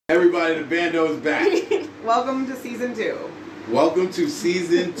Everybody, the bando is back. Welcome to season 2. Welcome to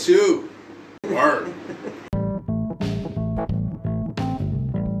season 2. Word.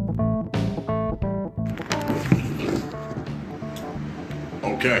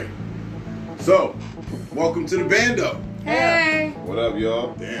 Okay. So, welcome to the bando. Hey. What up,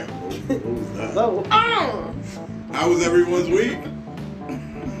 y'all? Damn, what was that? Oh. How was everyone's week?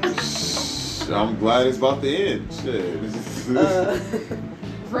 I'm glad it's about to end. Shit.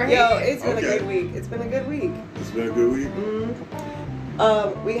 Right. Yo, it's been Okay. a good week. It's been a good week. It's been a good week.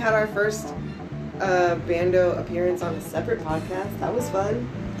 We had our first bando appearance on a separate podcast. That was fun.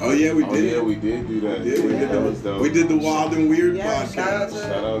 Oh yeah, we Oh did. yeah, we did do that. Yeah, we did. That was dope. We did the Wild and Weird Yeah, podcast.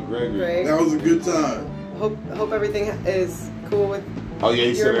 Shout out Gregory. Greg. That was a good time. Hope everything is cool with. Oh yeah, he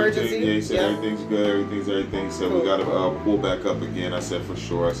Your said emergency? everything. Yeah, he said Yeah. everything's good. Everything. He said Cool. we gotta pull back up again. I said for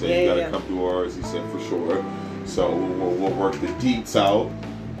sure. I said Yeah, you gotta yeah. come through ours. He said for sure. So we'll work the deets out.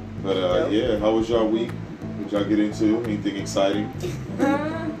 But Yep. yeah, how was y'all week? Did y'all get into anything exciting?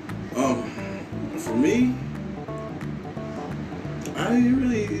 For me, I didn't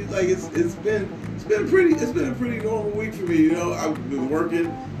really like. It's been a pretty normal week for me. You know, I've been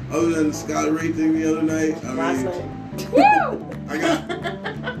working. Other than the Sky Ray thing the other night. Last night. Woo! I got.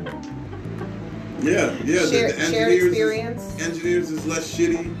 Yeah. Shared engineers experience. Engineers is less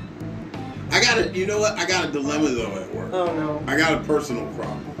shitty. You know what? I got a dilemma though at work. Oh no. I got a personal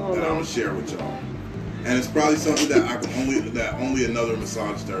problem Oh, that no. I'm gonna share with y'all, and it's probably something that only another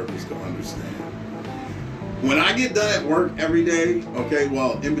massage therapist can understand. When I get done at work every day, okay,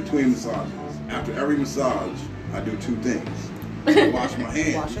 well, in between massages, after every massage, I do two things: I wash my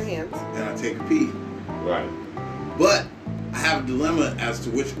hands, Wash your hands. and I take a pee. Right. But I have a dilemma as to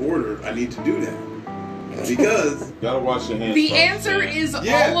which order I need to do that because. You gotta wash your hands. The first, answer man. is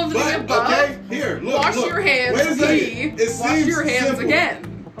Yeah, all of but, the above. okay, here, look, Wash look. your hands, Wait a second. pee, It wash seems your hands simple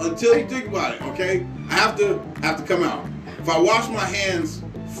again. until you think about it, okay? I have to come out. If I wash my hands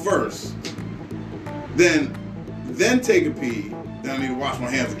first, then take a pee, then I need to wash my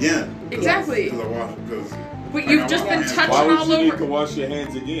hands again. Exactly. Because But you've just been touching Why would all you need to over. wash your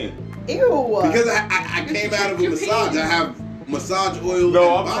hands again? Ew. Because I came out of a Your massage. pee. I have massage oil. No, and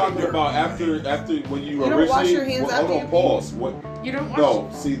I'm body talking water. about after when you You don't originally. wash your hands well, after hold you on, pee? pause. What? You don't wash. No,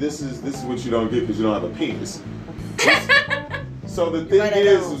 see, this is what you don't get because you don't have a penis. So the thing Right, I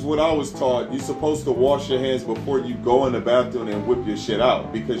is know. what I was taught. You're supposed to wash your hands before you go in the bathroom and whip your shit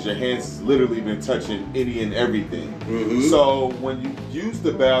out because your hands has literally been touching any and everything. Mhm. So when you use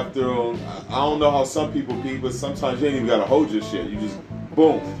the bathroom, I don't know how some people pee, but sometimes you ain't even gotta hold your shit. You just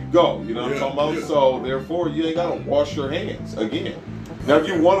boom, you go. You know what I'm Yeah, talking about? yeah. So therefore, you ain't gotta wash your hands again. Now, if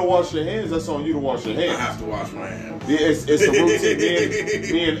you want to wash your hands, that's on you to wash your I hands. have to wash my hands. Yeah, it's a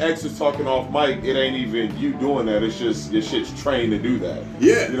routine. Me and X was talking off mic. It ain't even you doing that. It's just your shit's trained to do that.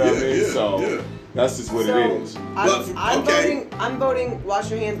 Yeah, You know what I mean? yeah, So yeah. that's just what So, it is. I'm voting wash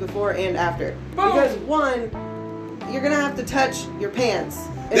your hands before and after. Boom. Because one, you're gonna have to touch your pants.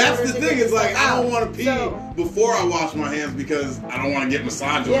 in That's order the to thing. get It's like stuff I don't out. want to pee So- before I wash my hands because I don't want to get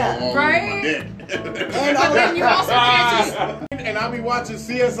massage Yeah. all over Right? my dick. And But then you also can't just. And I be watching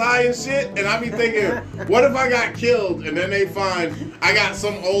CSI and shit, and I be thinking, what if I got killed and then they find I got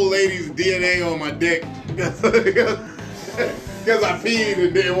some old lady's DNA on my dick because I peed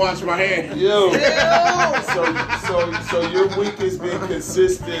and didn't wash my hands. Yo. So your week has been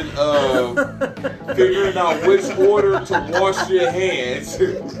consistent of figuring out which order to wash your hands.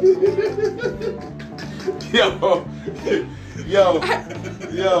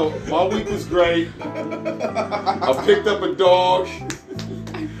 Yo, my week was great. I picked up a dog.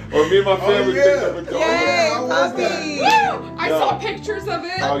 Or me and my family yeah. picked up a dog. Yay, How was puppy! Woo! I Yo. saw pictures of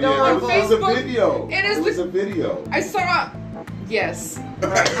it Oh yeah, on it was a Facebook. video. It is It was the- a video. I saw. Yes.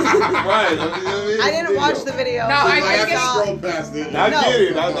 Right. I didn't watch the video. No, I I get- scrolled past it. I No. get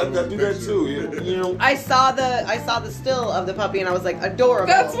it. I do that too. You know, I saw the still of the puppy and I was like adorable.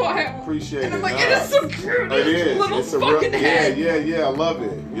 That's why. appreciate And it. I'm like, Nah. it is so cute. It is. Little It's a fucking real, head. Yeah. I love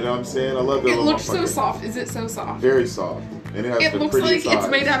it. You know what I'm saying? I love that. It little looks so motherfucker. soft. Is it so soft? Very soft, and it has It the looks like prettiest it's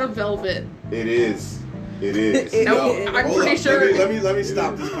eyes. made out of velvet. It is. It is. It- No, it- I'm Hold pretty up. sure. Let me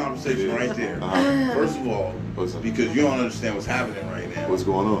stop this conversation right there. First of all, What's up? because you don't understand what's happening right now. What's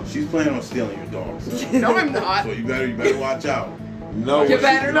going on? She's planning on stealing your dogs. No, I'm not. So you better watch out. No, You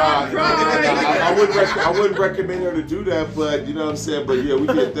better not nah, cry. I wouldn't recommend her to do that, but you know what I'm saying. But yeah, we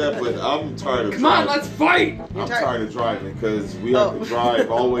did that. But I'm tired of. Come on, driving. let's fight. I'm tired. tired of driving because we have Oh. to drive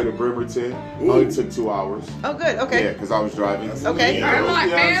all the way to Bremerton. Only took 2 hours. Oh, good. Yeah, Okay. because I was driving. Okay. You know, I'm like,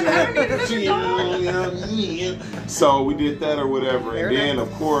 you know what man, I don't need another saying? So we did that or whatever, Fair and then enough.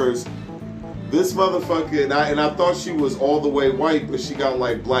 of course This motherfucker, and I thought she was all the way white, but she got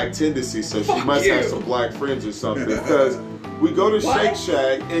like black tendencies, so she must have some black friends or something. Because we go to Shake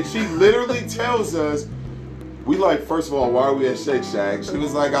Shack, and she literally tells us, we like, first of all, why are we at Shake Shack? She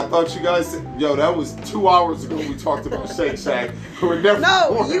was like, I thought you guys, yo, that was 2 hours ago we talked about Shake Shack. We're never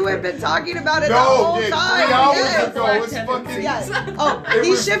you had been talking about it the whole time. 3 hours Yes. ago. It's fucking. Yes. Oh,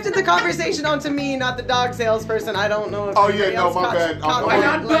 he shifted the conversation onto me, not the dog salesperson. I don't know if Oh yeah, anybody no, else my caught- bad. caught Why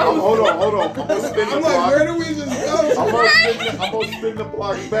that. not both? Hold on. I'm gonna spin the I'm block. like, where do we just go? I'm gonna spin the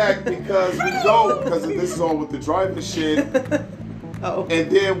block back because this is all with the driving shit. Oh. And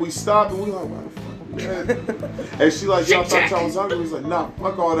then we stop and we like, why the fuck? Yeah. And she like, y'all thought y'all was hungry. We was like, nah,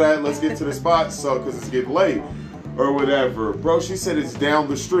 fuck all that. Let's get to the spot, so because it's getting late or whatever. Bro, she said it's down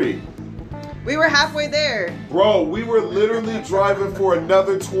the street. We were halfway there. Bro, we were literally driving for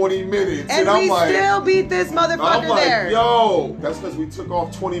another 20 minutes. And I'm we like, still beat this motherfucker I'm like, there. yo, that's because we took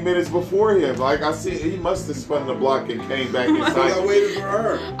off 20 minutes before him. Like, I see, he must have spun the block and came back I inside. waited for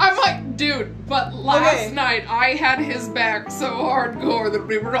her. I'm like, dude, but last night I had his back so hardcore that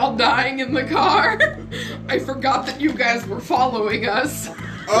we were all dying in the car. I forgot that you guys were following us.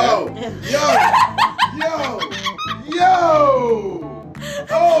 Oh, yo!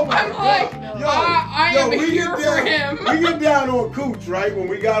 Oh my I'm like, God. I am we here get for down- him. We get down on Cooch, right? When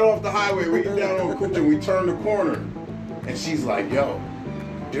we got off the highway, we get down on Cooch and we turn the corner. And she's like, yo,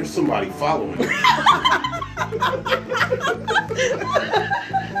 there's somebody following me.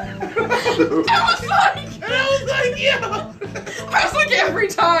 I was like, yeah. I was like, every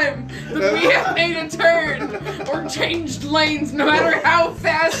time that we have made a turn or changed lanes, no matter how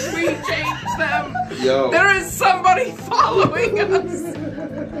fast we change them, Yo. there is somebody following us.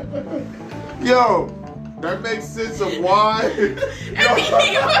 Yo, that makes sense of why.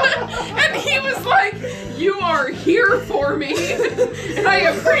 And he was like, you are here for me, and I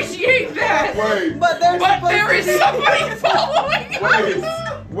appreciate that. Wait, But There is somebody following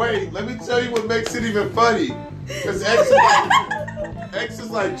us. wait, let me tell you what makes it even funny. Because X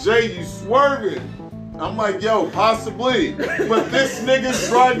is like, Jay, you swerving. I'm like, yo, possibly. But this nigga's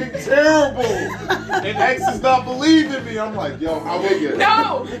driving terrible. And X is not believing me. I'm like, yo, nigga.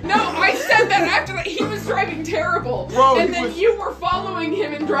 No, I said that after that. He was driving terrible. Bro, and he then was- you were following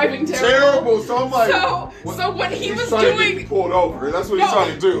him and driving terrible. Terrible. So I'm like, So when he he's was trying to get me doing... pulled over. That's what he's No,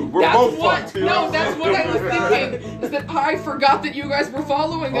 trying to do. We're that's both what, fucked. You know no, what that's I'm what I was saying? thinking. Is that I forgot that you guys were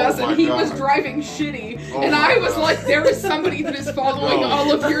following Oh us, my and he was God. driving shitty. Oh and my I was God. like, there is somebody that is following No.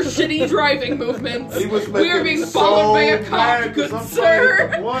 all of your shitty driving movements. He was We are making being me followed by a so cop, mad 'cause good I'm sir.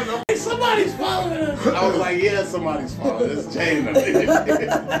 playing one, I'm Hey, somebody's following us. I was like, yeah, somebody's following us. Jay and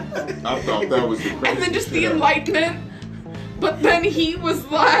them. I thought that was the craziest And then just the shit ever. enlightenment. But then he was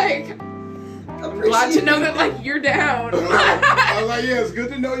like, I'm glad to know that, like, you're down. I was like, yeah, it's good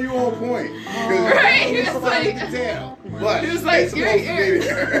to know you on point. Right, it's Somebody like- can tell. But He was like, it's supposed to be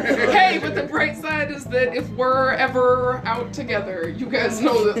there. hey, but the bright side is that if we're ever out together, you guys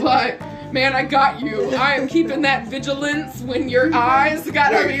know that, like, man, I got you. I am keeping that vigilance when your eyes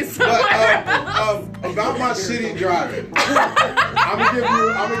gotta be somewhere else. About my shitty driving, I'm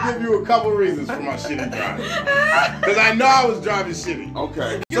gonna give you a couple reasons for my shitty driving. Because I know I was driving shitty.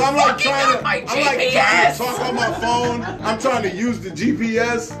 Okay. So I'm like fucking trying up my to GPS. talk on my phone. I'm trying to use the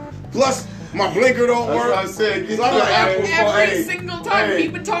GPS. Plus, my blinker don't That's work. what I said. Get So you I'm an like, Apple phone. Every Hey, single time hey, he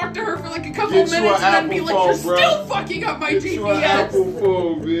would talk to her for like a couple Get you minutes an and then be Apple like, phone, you're bro. still fucking up my Get you an Apple GPS.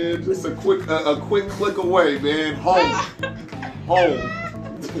 phone, man. Just a quick click away, man. Home.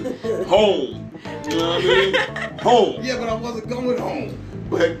 Home. You know what I mean? Home. Yeah, but I wasn't going home.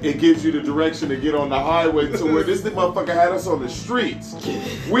 But it gives you the direction to get on the highway to where this motherfucker had us on the streets.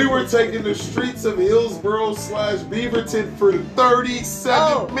 We were taking the streets of Hillsborough / Beaverton for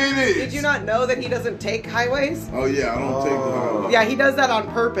 37 minutes. Did you not know that he doesn't take highways? Oh yeah, I don't take the highway. Yeah, he does that on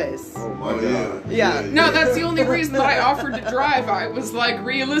purpose. Oh my Oh god. yeah. Yeah. No, that's the only reason that I offered to drive. I was like,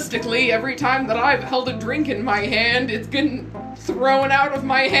 realistically, every time that I've held a drink in my hand, it's been thrown out of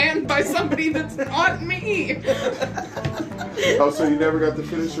my hand by somebody that's not me. Oh, so you never got to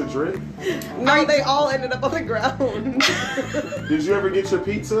finish your drink? No, they all ended up on the ground. Did you ever get your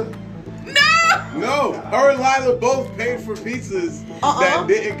pizza? No, her and Lila both paid for pizzas that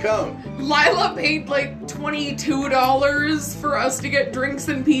didn't come. Lila paid like $22 for us to get drinks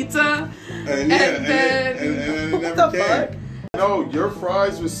and pizza. And yeah, And then- and it What never the came. fuck? No, your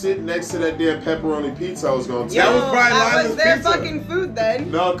fries was sitting next to that damn pepperoni pizza I was gonna That tell. was probably that was Lila's their pizza. fucking food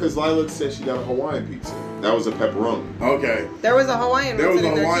then. No, because Lila said she got a Hawaiian pizza. That was a pepperoni. Okay. There was a Hawaiian There one was a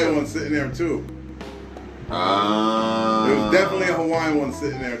sitting there Hawaiian too. one sitting there too. There was definitely a Hawaiian one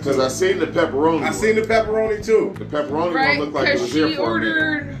sitting there. Because I seen the pepperoni. I seen the pepperoni too. The pepperoni Right, one looked like it was here for a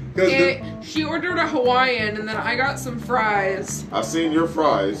minute. She ordered a Hawaiian, and then I got some fries. I seen your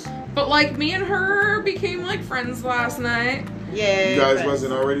fries. But like, me and her became like friends last night. Yeah. You guys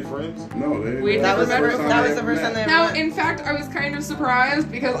wasn't already friends? No, That was the first time they ever Now, met. in fact, I was kind of surprised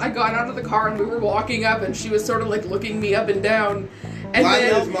because I got out of the car and we were walking up, and she was sort of like looking me up and down. And Lila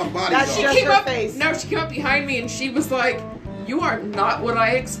then is my bodyguard. That's she just came her up. face. No, she came up behind me and she was like, "You are not what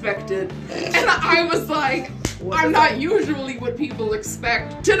I expected." And I was like, "I'm not usually what people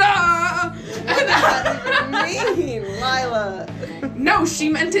expect." Ta-da! What does that even mean, Lila? No, she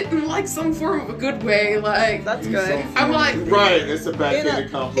meant it in like some form of a good way. Like, That's good. I'm like, Right, it's a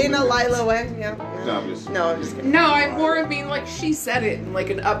backhanded compliment. In a Lila way, yeah. No, I'm just kidding. no, I'm more of being like, she said it in like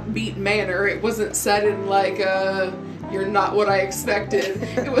an upbeat manner. It wasn't said in like a, "You're not what I expected."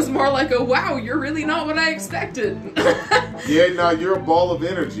 It was more like a, "Wow, you're really not what I expected." Yeah, no, you're a ball of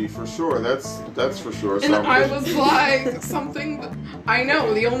energy for sure. That's for sure. And I was like, something. I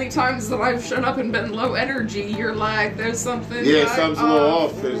know the only times that I've shown up and been low energy, you're like, "There's something." Yeah, like, something's a little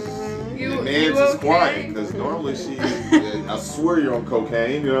off because You Nan's is okay? quiet. Because normally she, I swear you're on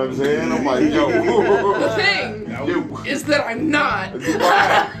cocaine. You know what I'm saying? I'm like, yo. The thing is that I'm not.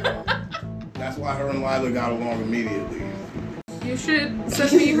 That's why her and Lila got along immediately. You should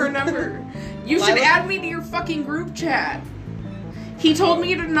send me her number. You should Lila? add me to your fucking group chat. He told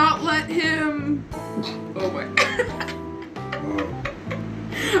me to not let him. Oh my.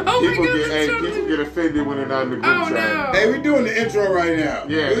 Oh my People god, get, that's people totally. get offended when they're not in the group Oh chat. no. Hey, we're doing the intro right now.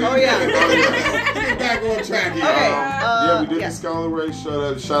 Yeah. Oh, yeah. Get back on track here. Okay. Yeah, we did yeah. the Scholar Ray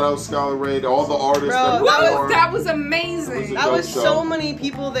shout out Scholar Ray to all the artists Bro, that that performed. That was amazing. That was Dope so show. many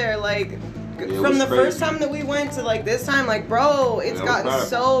people there, like, it from was the crazy. first time that we went to, like, this time, like, bro, it's Yeah, it was gotten bad.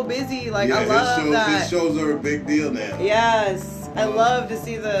 so busy. Like, Yeah, I love his that. shows are a big deal now. Yes. I love to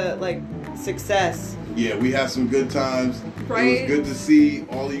see the, like, success. Yeah, we had some good times. Right. It was good to see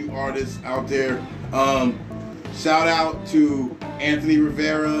all of you artists out there. Shout out to Anthony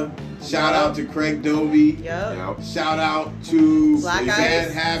Rivera. Shout out to Craig Dovey. Yep. Yeah. Shout out to Black Bad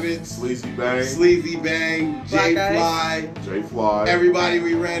Eyes. Habits, Sleazy Bang, Sleazy Bang, Jay Black Fly, Jay Fly. everybody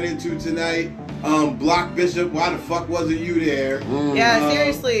we ran into tonight. Block Bishop, why the fuck wasn't you there? Yeah,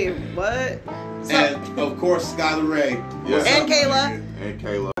 seriously. What? And of course, Skylar Ray. Yes. And Kayla. nigga? And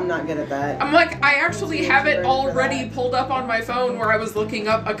Kayla. I'm not good at that. I'm like, I actually have it already pulled up on my phone where I was looking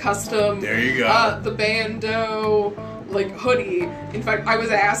up a custom. There you go. The Bando like hoodie. In fact, I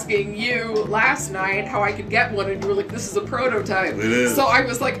was asking you last night how I could get one, and you were like, "This is a prototype." It is. So I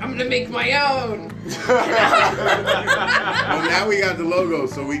was like, "I'm gonna make my own." Well, now we got the logo,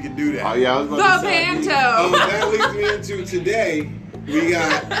 so we can do that. Oh yeah, I was The about to say. Bando. That leads me into today. We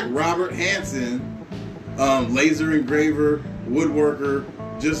got Robert Hansen, laser engraver, woodworker,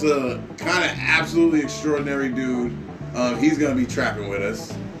 just a kind of absolutely extraordinary dude. He's gonna be trapping with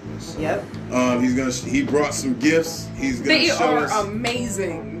us. Yep. He brought some gifts. He's gonna They show are us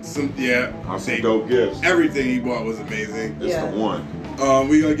amazing. some Some dope gifts. everything he bought was amazing. It's Yeah. the one.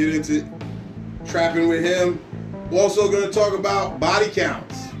 We're gonna get into trapping with him. We're also gonna talk about body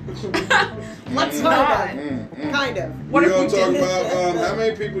counts. Let's Kind not. of. Kind of. What We're if gonna we talk did? about how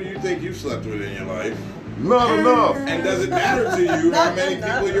many people you think you slept with in your life. Not enough. And does it matter to you how Not many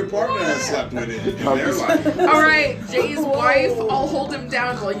enough. people your partner has slept with in I'm their just- life? All right, Jay's Whoa. wife. I'll hold him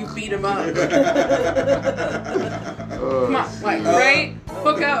down while you beat him up. Come on, like, right?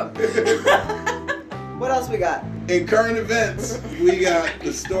 Hook up. What else we got? In current events, we got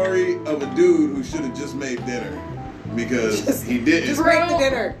the story of a dude who should have just made dinner because he didn't, Just make the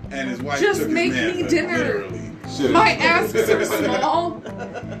dinner. and his wife Just took make his me manhood, dinner. literally. Shit. My asks are small.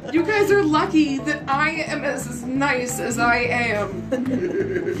 You guys are lucky that I am as nice as I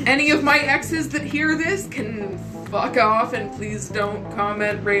am. Any of my exes that hear this can fuck off, and please don't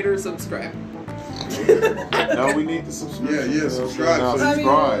comment, rate, or subscribe. No, we need the subscription. Yeah, subscribe. No, So-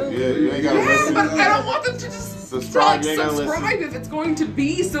 subscribe. Yeah, you ain't gotta Yeah, listen. but I don't want them to just Subscribe, you ain't gotta subscribe listen. if it's going to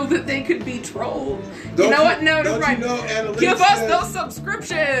be so that they could be trolled. Don't you know what? No, don't right. you know analytics Give us says- those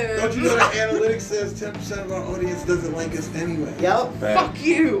subscriptions. Don't you know that analytics says 10% of our audience doesn't like us anyway? Yep. Fuck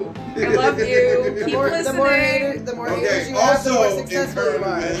you. I love you. Keep The more listening. haters, the more haters Okay, you have, the more also in successful current you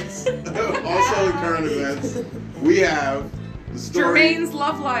are. events, also in current events, we have the story. Jermaine's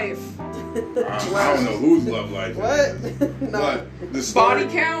love life. I don't know whose love life. it is, What? No. But the story.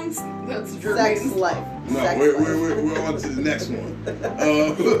 Body counts. That's Sex Jermaine's. life. No, Sex we're, life. we're on to the next one.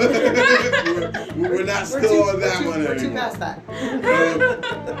 We're not We're still too- on that we're too- one We're too anymore. past that.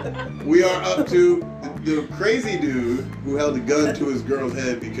 We are up to the the crazy dude who held a gun to his girl's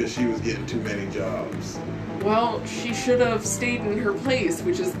head because she was getting too many jobs. Well, she should have stayed in her place,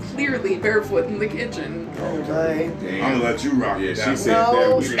 which is clearly barefoot in the kitchen. Okay. I'm gonna let you rock Yeah, with she that. said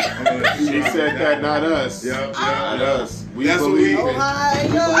No. that. I'm gonna let you She rock said with that, not us. Yep, Not yep. us. We That's what believe we- it.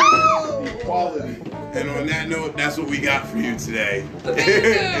 Ohio! Equality. And on that note, that's what we got for you today. The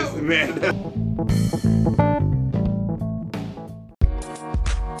It's the Bando. Bando.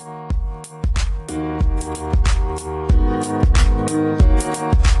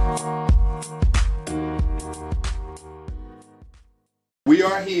 We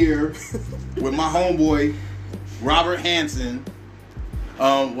are here with my homeboy, Robert Hansen.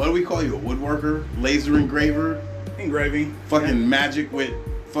 What do we call you? A woodworker? Laser engraver? Engraving. Fucking magic with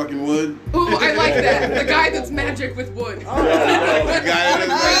fucking wood? Ooh, I like that. The guy that's magic with wood. The guy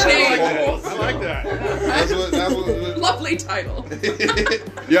that Great name. I like that. that's what Lovely title.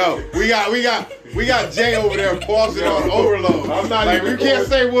 Yo, we got Jay over there pausing on overload. I'm not like even we can't going-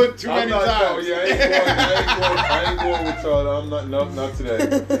 say wood too I'm many not, times. Yeah, I ain't going with y'all. I'm not today.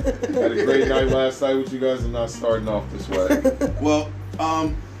 Had a great night last night with you guys. I'm not starting off this way. Well,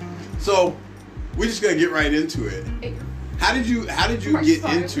 so we're just gonna get right into it. How did you get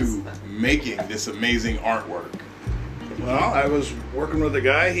into making this amazing artwork? Well, I was working with a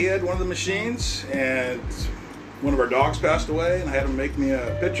guy. He had one of the machines, and one of our dogs passed away, and I had him make me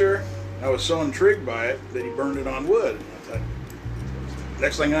a picture. I was so intrigued by it that he burned it on wood. I thought,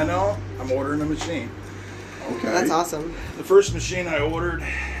 next thing I know, I'm ordering a machine. Okay, That's awesome. The first machine I ordered,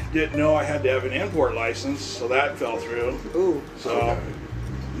 didn't know I had to have an import license, so that fell through. Ooh. So Okay.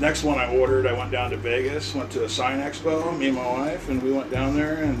 next one I ordered, I went down to Vegas, went to a sign expo, me and my wife, and we went down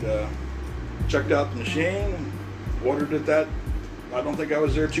there and checked out the machine and ordered it that. I don't think I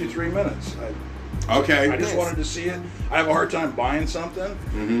was there 2-3 minutes. Okay. I just Nice. wanted to see it. I have a hard time buying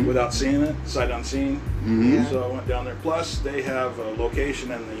something without seeing it, sight unseen. Yeah. So I went down there. Plus, they have a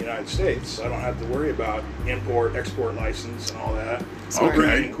location in the United States, so I don't have to worry about import, export license, and all that. Okay.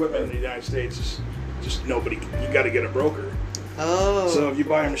 Bringing equipment in the United States is just nobody. You got to get a broker. Oh. So if you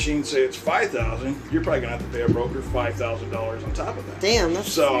buy a machine, say it's $5,000, you're probably gonna have to pay a broker $5,000 on top of that. Damn,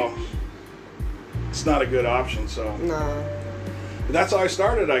 that's So it's not a good option. So nah. but that's how I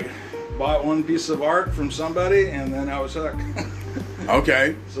started. I bought one piece of art from somebody, and then I was hooked.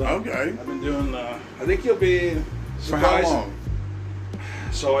 Okay. So Okay. I've been doing. I think you'll be For how surprised. long?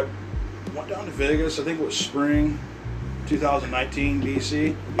 So I went down to Vegas. I think it was spring 2019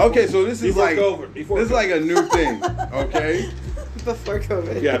 BC. Okay, so this is Before like COVID, before this is COVID. like a new thing. Okay. Before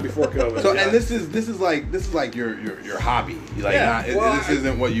COVID. Yeah, before COVID. So yeah. and this is like your hobby. Like Yeah, not, well, this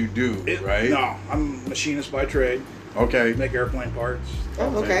isn't what you do, right? No, I'm a machinist by trade. Okay. Make airplane parts.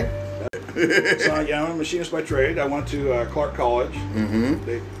 Oh, okay. So yeah, I'm a machinist by trade. I went to Clark College. Mm-hmm.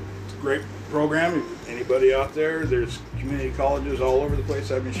 It's a great program. Anybody out there? There's community colleges all over the place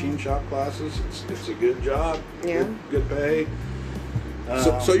that have machine shop classes. It's a good job. Yeah. Good pay.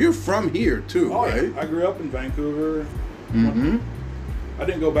 So you're from here too, Oh, right? yeah. I grew up in Vancouver. Mm-hmm. I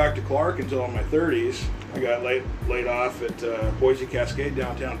didn't go back to Clark until in my 30s. I got laid off at Boise Cascade,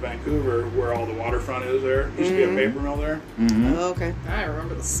 downtown Vancouver, where all the waterfront is there. Used to be a paper mill there. Mm-hmm. Oh, okay. I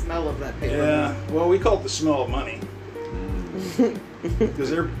remember the smell of that paper. Yeah, well, we call it the smell of money. Because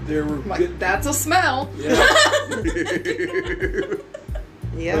they were Like, good. that's a smell. Yeah.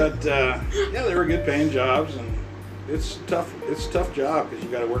 Yeah. But yeah, they were good paying jobs, and it's tough. It's a tough job because you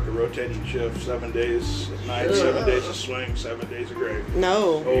got to work a rotating shift, 7 days at night, 7 days of swing, 7 days of grave,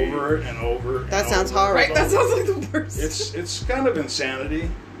 No. over and over. That and sounds over. horrible. Right? That sounds like the worst. It's kind of insanity.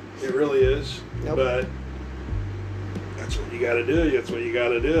 It really is. Nope. But that's what you got to do. That's what you got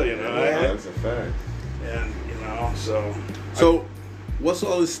to do. You know. Yeah. That's a fact. And you know, so. So, what's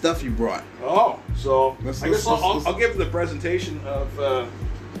all this stuff you brought? So Let's- I guess let's- I'll give the presentation of the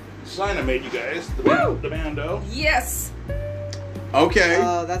sign I made you guys, Woo! the bando. Yes. Okay.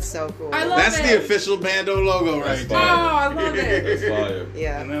 Oh, that's so cool. I love That's it. the official Bando logo right Oh, there. I love it. That's fire.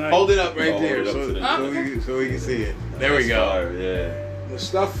 Yeah. And then I Hold it up right Oh, there hold it up to the- so we can see it. There we That's go. fire, yeah. the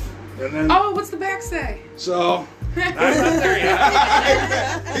stuff, and then Oh, what's the back say? so I'm not there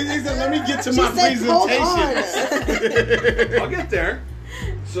yet. He said, "Let me get to She my said, "Hold presentation." I'll get there.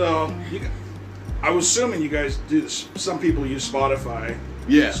 So I was assuming you guys do this. Some people use Spotify.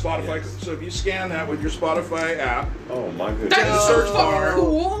 Yeah. Spotify. Yes. So if you scan that with your Spotify app, Oh my goodness. That is search so bar.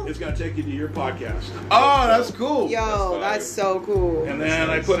 cool. it's going to take you to your podcast. Oh, that's cool. Yo, that's so cool. And then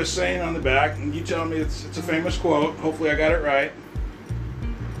I put a saying on the back, and you tell me it's a famous quote. Hopefully I got it right.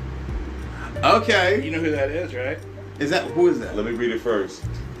 Okay. You know who that is, right? Who is that? Let me read it first.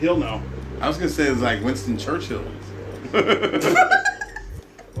 He'll know. I was gonna say it's like Winston Churchill.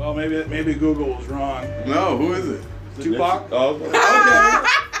 Well, Well, maybe Google was wrong. No, who is it? Tupac? Oh,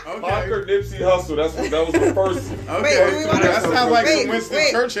 Okay. Pac or Nipsey Hussle. That was the first. Okay. Wait, do we wanna- That sounds like Wait, some Winston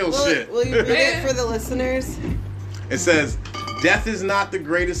wait. Churchill shit. Will you read it for the listeners? It says, "Death is not the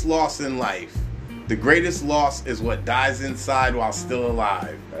greatest loss in life. The greatest loss is what dies inside while still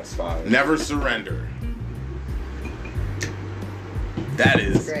alive. That's fine. Never surrender." That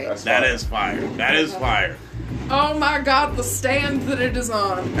is Great. that is fire. That is fire. Oh my God, the stand that it is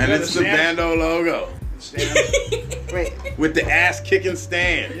on. And Yeah, it's the the stand. Bando logo Stand. Wait. with the ass kicking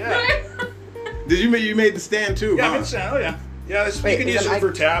stand. Yeah. Did you made the stand too? Yeah, I huh? can stand. Oh yeah. Yeah, Wait, you can is use it it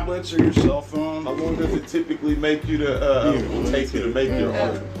for tablets or your cell phone. How long does it typically make you to take you to make your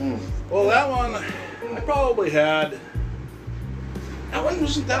art? Well, that one I probably had. That one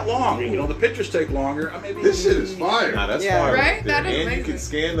wasn't that long. You know, the pictures take longer. Maybe This shit is fire. Nah, that's Yeah. fire. Right? That is and amazing. you can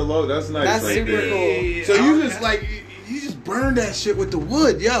scan the logo. That's nice. That's right super there. cool. So you just like you just burn that shit with the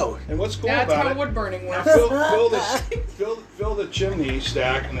wood, yo. And what's cool That's about how it? wood burning Now works. fill the chimney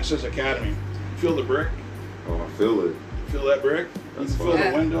stack, and it says Academy. Feel the brick. Oh, I feel it. Feel that brick. You That's can feel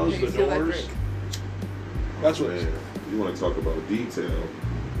fine. the windows, You the can feel that doors. brick. That's what. Man, you want to talk about detail?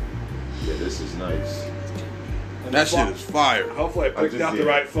 Yeah, this is nice. And That the shit font- is fire. Hopefully, I picked just out the did.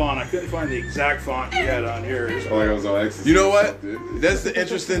 right font. I couldn't find the exact font you had on yours. Oh, I was on ecstasy. You know or what? something. That's the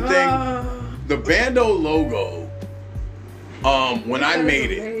interesting thing. The Bando logo. When I That is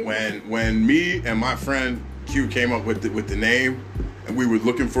made it, amazing. when me and my friend Q came up with the name, and we were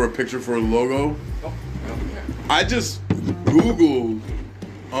looking for a picture for a logo, I just Googled.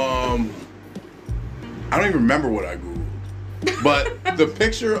 I don't even remember what I Googled, but the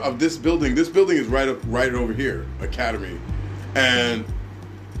picture of this building. This building is right over here, Academy, and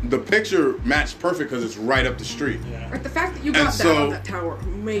the picture matched perfect because it's right up the street. Yeah. Right, the fact that you And got that so, on that tower,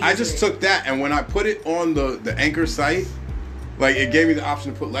 amazing. I just took that, and when I put it on the Anchor site, like it gave me the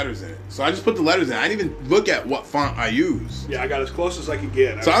option to put letters in it. So I just put the letters in. I didn't even look at what font I use. Yeah, I got as close as I could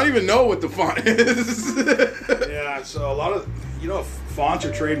get. So I don't even know what the font is. Yeah, so a lot of fonts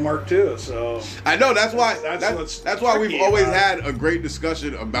are trademarked too. So I know that's why That's that's why we've tricky always about it. had a great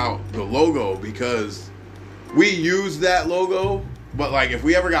discussion about the logo because we use that logo. But like, if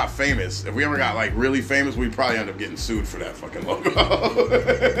we ever got famous, if we ever got like really famous, we'd probably end up getting sued for that fucking logo.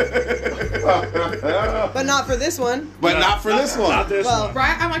 But not for this one. But not for this one. Not this Well, one.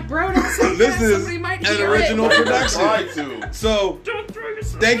 Right? I'm like, bro, don't say This that. is Somebody might an hear original it. production. Try to. So Don't throw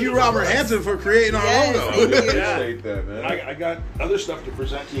yourself thank you, under the Robert bus. Hansen, for creating our Yes, logo. thank you. Yeah. Appreciate that, man. I got other stuff to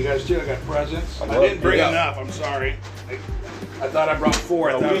present to you guys too. I got presents. I love didn't bring it. enough. I'm sorry. I thought I brought 4.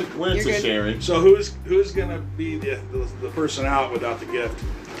 I No, thought, we're You're into good. sharing. so who's gonna be the person out without the gift?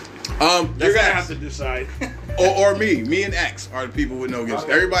 You're That's gonna X. have to decide. or me. Me and X are the people with no gifts.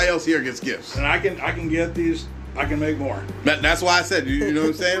 Okay. Everybody else here gets gifts. And I can get these. I can make more. That's why I said, you know what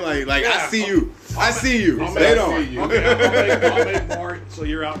I'm saying? Like Yeah. I see you. I see you. I'll They make- don't. see you. Okay, I'll make more. So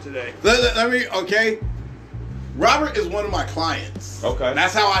you're out today. Let me, okay. Robert is one of my clients. Okay.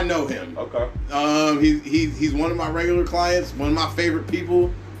 That's how I know him. Okay. He's one of my regular clients, one of my favorite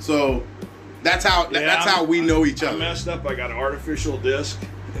people. So that's how we know each I other. messed up. I got an artificial disc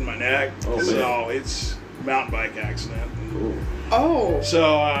in my neck. Oh, so man. it's a mountain bike accident. Cool. Oh. So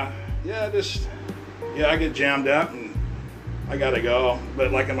I get jammed up and I gotta go.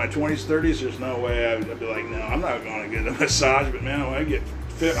 But like in my 20s, 30s, there's no way I'd be like, no, I'm not going to get a massage. But man, when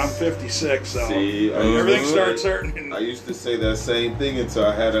I'm 56, so See, everything starts hurting. I used to say that same thing until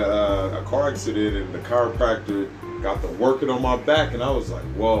I had a car accident and the chiropractor got to working on my back, and I was like,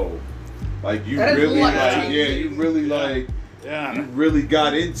 whoa. Like you That is really lucky. like, yeah, you really like, you Yeah. really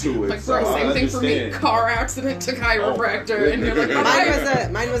got into it. Like, so bro, I same thing for me. understand. Car accident to chiropractor, goodness. and you're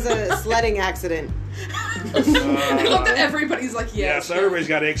like, Mine was a sledding accident. I love that everybody's like, Yeah, yes. so everybody's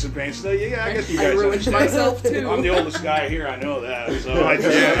got aches and pains. So yeah, I guess you I guys ruined understand. myself too. I'm the oldest guy here. I know that. So I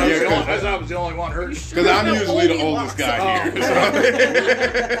was the only one hurt. Because I'm The usually the only oldest locks guy up.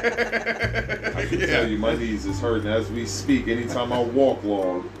 here. I can tell you, my knees is hurting as we speak. Anytime I walk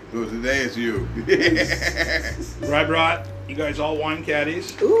long. So today it's you. I brought you guys all wine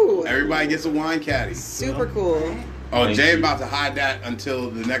caddies. Ooh, Everybody gets a wine caddy. super cool. Oh, Thank Jay you. about to hide that until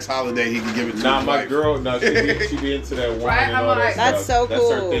the next holiday. He can give it to Nah, his my wife. girl, she be into that wine Right, and I'm all like, that That's stuff. so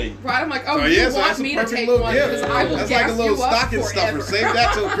That's her cool. thing. Right, I'm like, oh, So, you yeah, so want that's a me to perfect take little one gift. because I will That's gas like a little you up stocking stuffer. forever. Save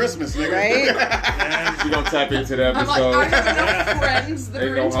that till Christmas, nigga. Right? She don't tap into that I'm like, episode. I have enough friends that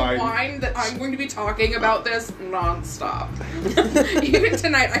Ain't are no into hiding. wine that I'm going to be talking about this nonstop. Even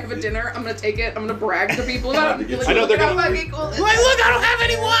tonight, I have a dinner. I'm going to take it. I'm going to brag to people about it. And be like, I know look they're how gonna- fucking cool this Like, is. look, I don't have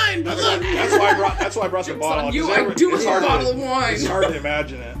any wine. But look. That's why I brought the It's bottle. on you. 'cause I do it's have a hard to- bottle of wine. It's hard to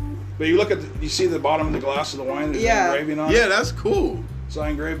imagine it. But you look at you see the bottom of the glass of the wine. There's Yeah. an engraving on it. Yeah, that's cool. So I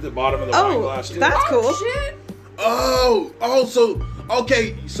engraved the bottom of the wine glass too. that's cool. Shit. So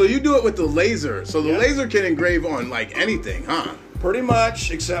okay, so you do it with the laser. So the Yeah. laser can engrave on like anything, huh? Pretty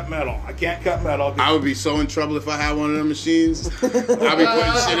much, except metal. I can't cut metal. I would be so in trouble if I had one of them machines. I'd be putting shit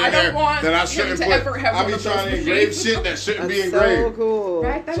in I there don't want that I him shouldn't to put. ever have I'd one be of those trying to engrave machines. shit that shouldn't be That's engraved. so cool.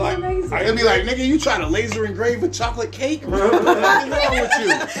 Right? That's So amazing. It'd be like, nigga, you trying to laser engrave a chocolate cake? What's wrong with you?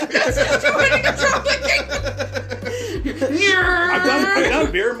 Putting a chocolate cake. I've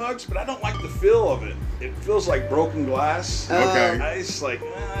done beer mugs, but I don't like the feel of it. It feels like broken glass. Okay. I just like,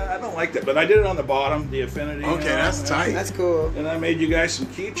 I don't like that. But I did it on the bottom, the affinity. Okay, that's tight. That's cool. And I made you guys some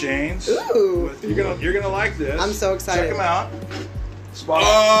keychains. Ooh. You're gonna like this. I'm so excited. Check them out. Spotify.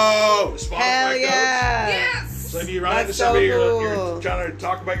 Oh, Spotify Hell codes. yeah. Yes. So if you run into That's so somebody, cool. you're trying to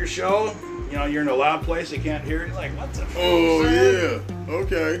talk about your show, you know, you're in a loud place, they can't hear you. Like, what the fuck? oh yeah.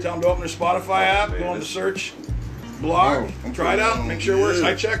 Okay. Tell them to open their Spotify app, go on the search blog, Oh, try it out, make sure it works. yeah.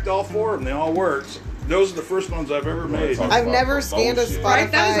 I checked all 4 of them; they all worked. Those are the first ones I've ever made. I've never scanned a Spotify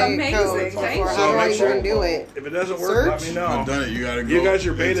Right, that is amazing. code Thank before. you. How do I Make sure- even do it? If it doesn't work, let Search? me know. I've done it. You gotta go. You guys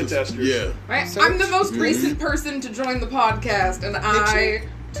are beta into- testers. Yeah. Right? Search. I'm the most recent person to join the podcast, and I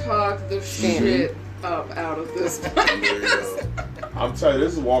talk the shit up out of this podcast. I'm telling you,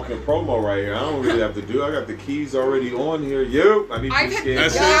 this is a walking promo right here. I don't really have to do. I got the keys already on here. Yo, I need I've to had scan.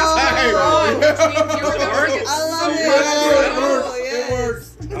 That's Yo. it. Wrong between you and It works. Morgan. I love So it. much It fun. works. Yes. It works.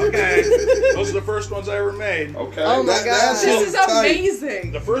 Okay, those are the first ones I ever made. Okay. Oh my That- god. that's This is tight.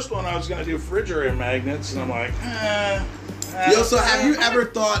 amazing. The first one I was gonna do refrigerator magnets, and I'm like, Yo, so have you ever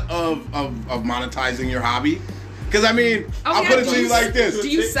thought of monetizing your hobby? Because I mean, Oh, I'll yeah, put it do to you you- like this. do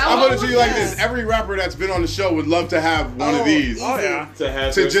you sell I'll put all it to of you like this? this. Every rapper that's been on the show would love to have one of these. oh yeah. To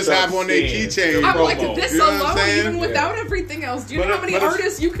have To their just stuff have on their scanned, keychain. their I'm like, promo. this You know what I'm alone, saying? even without everything else. Do you But know it- how many but it's-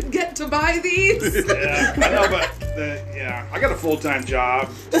 artists you could get to buy these? Yeah, I know, but I got a full-time job.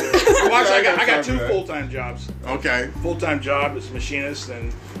 Well, actually, I got 2 full-time jobs. Okay. Full-time job as machinist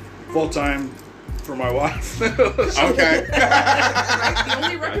and full-time for my wife. Okay. Right, the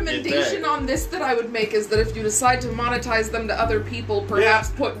only that. recommendation on this that I would make is that if you decide to monetize them to other people, perhaps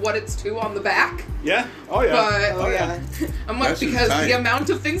put what it's to on the back. Yeah. Oh yeah. But Oh yeah. I'm like, That shit's because tight. the amount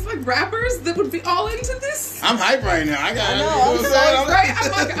of things like rappers that would be all into this. I'm hyped right now. I got. I know, You know what I'm I'm so saying? Right?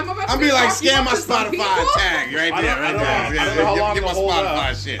 I'm like, I'm about to I'll be like, talking scan my up to some people. Spotify tag right I there, don't, right I there. don't know how long Get my it'll hold Spotify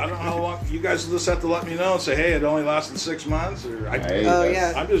up. shit. I don't know how long. You guys just have to let me know and say, hey, it only lasted 6 months, or Hey, Oh that's-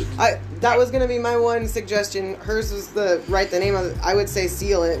 yeah. I'm just. That was gonna be my one suggestion. Hers was the write the name of it. I would say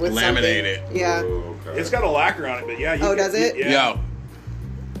seal it with Laminate something. it. Yeah. Oh, okay. It's got a lacquer on it, but yeah. You Oh, can- does it? Yeah. Yo.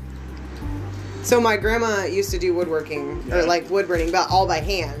 So my grandma used to do woodworking or Yeah. like woodburning, but all by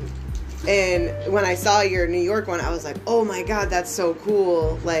hand. And when I saw your New York one, I was like, "Oh my god, that's so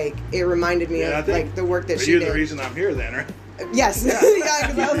cool!" Like it reminded me Yeah, I of think- like the work that But she you're did. the reason I'm here, then, right? Yes, Yeah. yeah,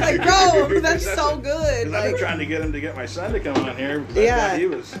 because I was like, "Bro, that's so good!" Because I've been Like, trying to get him to get my son to come on here. But Yeah. he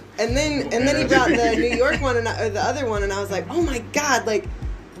was. and then he brought the New York one and or the other one, and I was like, "Oh my god, like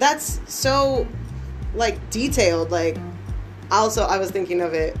that's so like detailed." Like also, I was thinking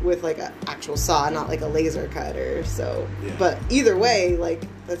of it with like an actual saw, not like a laser cutter. So, Yeah. but either way, like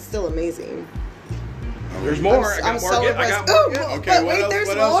that's still amazing. There's more. I'm I got more. so I impressed. got more. Oh, Okay, but what wait, else? there's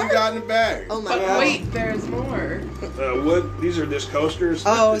What else more? you got in the bag? Oh my But god. wait, there's more. Wood. These are just coasters.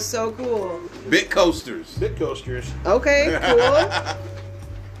 Oh, so cool. Bit coasters. Bit coasters. Okay, cool.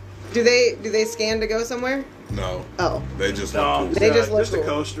 Do they scan to go somewhere? No, Oh, they just No, look cool. They just look just a cool.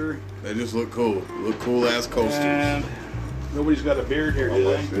 coaster. They just look cool. Look cool ass coasters. And nobody's got a beard here, I do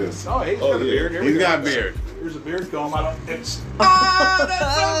like they? this. Oh, he's Oh, got a yeah. beard. Here we He's go. got a beard. Here's a beard comb. I don't. It's. Oh,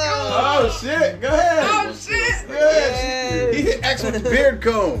 that's so Oh shit! Go ahead. cool. Oh shit! Good. He hit X with the beard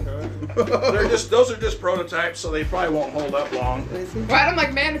comb. They're just. Those are just prototypes, so they probably won't hold up long. Right, I'm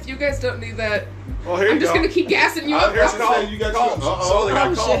like, man, if you guys don't need that, Well, here I'm you just go. gonna keep gassing you up. Here's I the was comb. saying, you got Combs. your- So they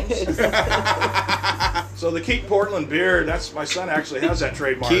got Oh, combs. shit. So the Keep Portland beard. That's my son actually has that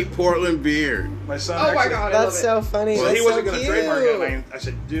trademark. Keep Portland beard. My son. Oh my actually, god, I love That's it. so funny. So That's he wasn't so going to cute. trademark it. And I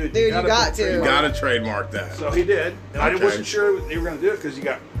said, dude, Dude, you gotta got put to. You trademark. gotta trademark that. So he did, and I Okay. wasn't sure they were going to do it because you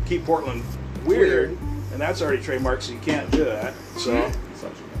got Keep Portland weird, and that's already trademarked, so you can't do that. So,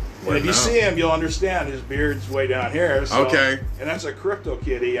 and if you no. see him, you'll understand his beard's way down here. So, Okay. and that's a crypto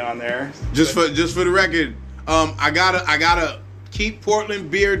kitty on there. Just for the record, I got a Keep Portland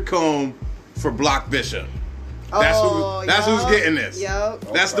beard comb for Block Bishop. That's Oh, that's who's yup, getting this. Yep.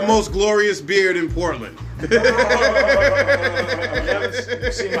 That's the most glorious beard in Portland. You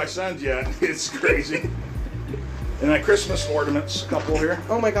haven't seen my sons yet. It's crazy. And then Christmas ornaments, a couple here.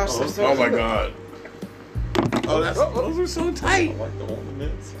 Oh my gosh, they're so Oh my cute. god. Oh, those are so I tight. like the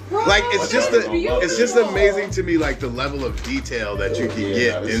ornaments. Like it's just beautiful. amazing to me, like the level of detail that you can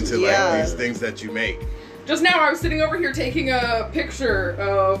get this is- into like Yeah. these things that you make. Just now, I was sitting over here taking a picture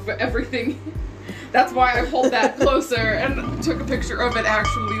of everything. That's why I pulled that closer and took a picture of it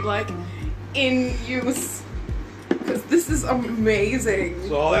actually, like, in use. Because this is amazing.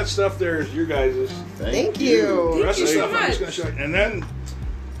 So all that stuff there is your guys'. Thank The you. rest of the you so stuff I'm just going to show you. And then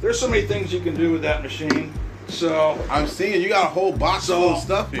there's so many things you can do with that machine. So I'm seeing you got a whole box full of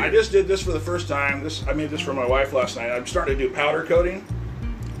stuff here. I just did this for the first time. I made this for my wife last night. I'm starting to do powder coating.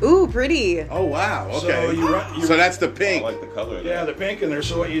 Ooh, pretty. Oh wow. Okay. So you run. So that's the I pink. like the color of Yeah, that. the pink in there.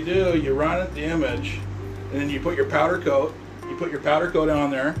 So what you do, you run it the image, and then you put your powder coat. You put your powder coat on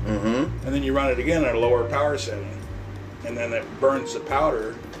there, Mm-hmm. and then you run it again at a lower power setting, and then it burns the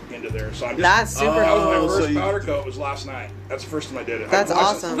powder into there. So I'm just. That's super That was my cool. first so you- powder coat. Was last night. That's the first time I did it. That's I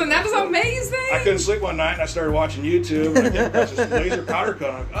watched awesome. Then that is amazing. I couldn't sleep one night, and I started watching YouTube. And I came across this laser powder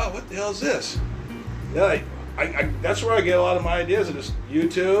coat. I'm like, oh, what the hell is this? Yeah, that's where I get a lot of my ideas. Is just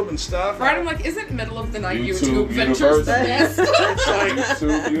YouTube and stuff. Right, I'm like, isn't middle of the night YouTube YouTube Ventures the University. best? It's like,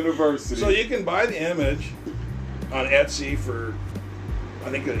 YouTube University. so you can buy the image on Etsy for, I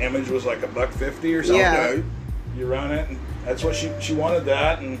think the image was like $1.50 or something. Yeah. Okay. You run it, and that's what she wanted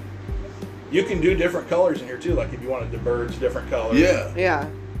that, and you can do different colors in here too. Like if you wanted the birds different colors. Yeah. Yeah.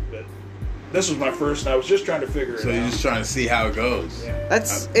 But this was my first, and I was just trying to figure it So out. you're just trying to see how it goes. Yeah.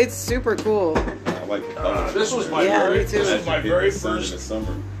 It's super cool. I like the color. This was my Yeah, very, me too. this was my very Sun in the first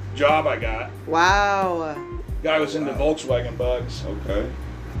summer. job I got. Wow. Guy was into Volkswagen bugs, Okay.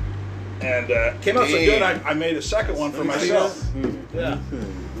 and came out so Damn. good. I made a second one for Let me see myself. this. Yeah.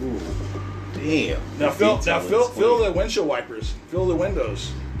 Ooh. Damn. Now fill Detail is fill clean. the windshield wipers. Fill the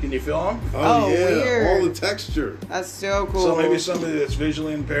windows. Can you fill them? Oh, yeah. weird. All the texture. That's so cool. So maybe somebody that's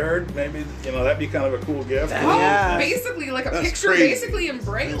visually impaired, maybe that'd be kind of a cool gift. Oh, Yeah. basically like a That's picture, crazy. basically in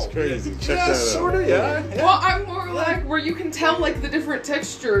braille. That's crazy. Check Yeah, that out. sort of. Yeah. yeah. Well, I'm more like where you can tell like the different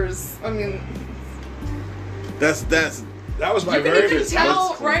textures. I mean, That's That was my you can very even first.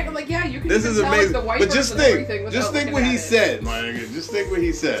 tell, right? I'm like, yeah, you can this even is tell amazing. like the But wipers just and everything think without what looking he at it. said, my nigga. Just think what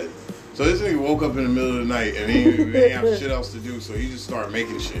he said. So this nigga woke up in the middle of the night and he didn't have shit else to do, so he just started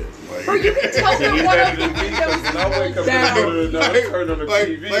making shit. Like, Bro, you can tell that one of the windows And I wake up in the down. middle of the night, turn on the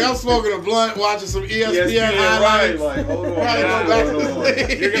TV. like I'm smoking a blunt, watching some ESPN ESPN, right? highlights. Like, hold on. Right, man, go back hold to on.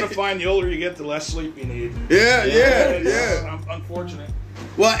 sleep. You're gonna find the older you get, the less sleep you need. Yeah. It's unfortunate.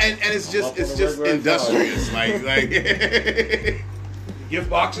 Well, and it's I'm up just on a regular industrious, like. Gift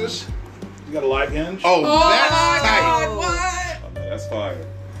boxes. You got a live hinge. Oh, Oh that's my tight. god, what? Oh, man, that's fire.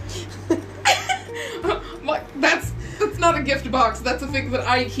 Like, that's not a gift box. That's a thing that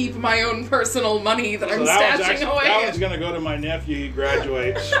I keep my own personal money that I'm So that stashing one's away. that one's gonna go to my nephew. He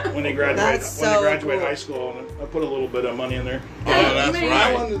graduates when he graduates That's so cool. high school. And I put a little bit of money in there. Oh, that's man.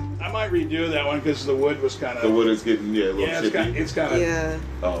 That right. one, I might redo that one because the wood was kind of. The wood is getting, a little Yeah, chippy. it's kind of. Yeah.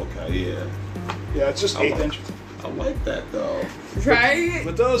 Oh, okay, yeah. Yeah, it's just I 1/8 like- inch. I like that, though. Right?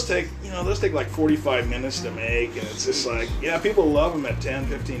 But those take like 45 minutes to make, and it's just like, yeah, people love them at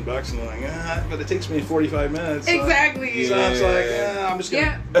 $10-15, and they're like, but it takes me 45 minutes. So, Exactly. So it's like, I'm just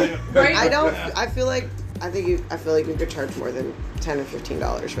gonna. Yeah. Right? I don't. Yeah. I feel like we could charge more than $10 or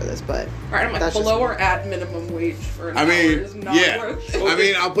 $15 for this, but Right, I'm like, That's just below me. or at minimum wage for an I hour mean, is not yeah. worth it. I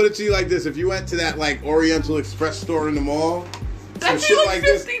mean, I'll put it to you like this: if you went to that like Oriental Express store in the mall, some That'd be shit like like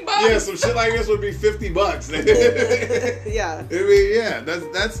this, $50. yeah, some shit like this would be $50. yeah. I mean, yeah,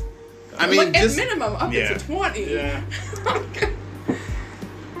 that's. I mean, like, just at minimum, up yeah. to 20. Yeah. Okay.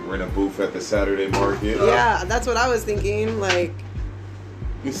 We're in a booth at the Saturday market. Yeah, that's what I was thinking. Like,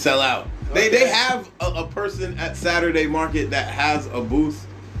 you sell out. They have a person at Saturday Market that has a booth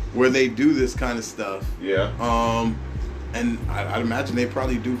where they do this kind of stuff. Yeah. And I'd imagine they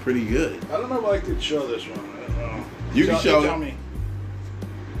probably do pretty good. I don't know if I could show this one. I don't know. You can show Tell it. me.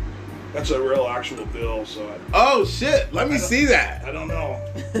 That's a real actual bill, so Oh shit! Let me see that. I don't know.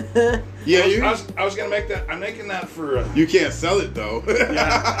 Yeah, I was gonna make that. I'm making that for. You can't sell it though.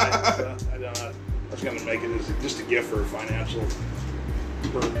 Yeah, I don't know. I was gonna make it as just a gift for financial.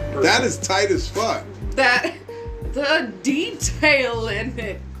 That is tight as fuck. That, the detail in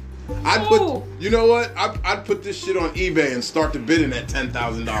it. I'd Oh. put, you know what? I'd put this shit on eBay and start the bidding at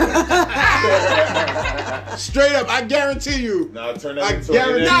 $10,000. Straight up, I guarantee you. Now turn I that into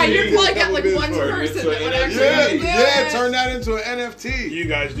guarantee an Nah, you. you'd NFT. probably get like Double one business. person Into that would an actually Yeah, do yeah, that. turn that into an NFT. You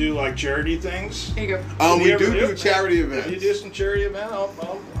guys do like charity things? There you go. We you ever do charity If you events. do some charity event,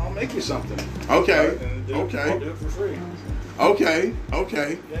 I'll make you something. Okay, And I'll okay, do it for free. okay,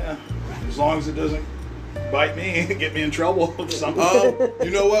 okay. Yeah, as long as it doesn't bite me and get me in trouble with something.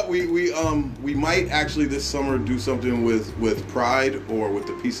 You know what? We might actually this summer do something with Pride or with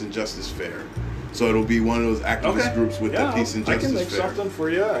the Peace and Justice Fair. So it'll be one of those activist groups with the Peace and Justice Fair. I can make something for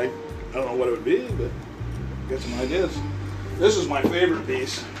you. I don't know what it would be, but get some ideas. This is my favorite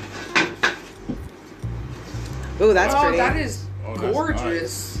piece. Ooh, that's pretty. That is That's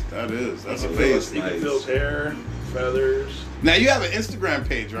gorgeous. nice. That is. That's a You face. can fill his hair, feathers. Now you have an Instagram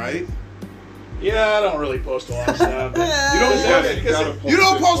page, right? Yeah, I don't really post a lot of stuff. But You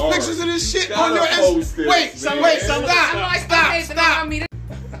don't post pictures of this shit on your Instagram. Wait, stop.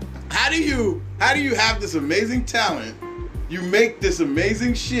 How do you have this amazing talent? You make this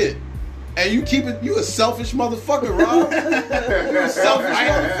amazing shit, and you keep it. You a selfish motherfucker, Rob. You a selfish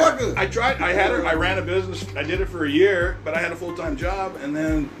motherfucker. I ran a business. I did it for a year, but I had a full-time job, and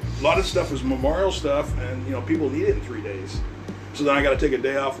then a lot of stuff was memorial stuff, and people need it in 3 days. So then I got to take a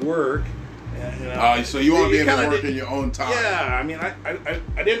day off work. And, so you want to be able to work in your own time? Yeah, I mean,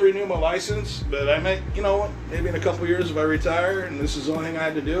 I didn't renew my license, but I might, maybe in a couple of years if I retire and this is the only thing I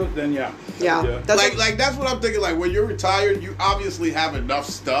had to do, then yeah. That's what I'm thinking. Like when you're retired, you obviously have enough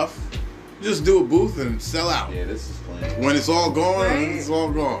stuff. Just do a booth and sell out. Yeah, this is plain. When it's all gone, it's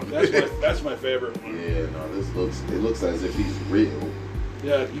all gone. That's my favorite one. Yeah, no, it looks as if he's real.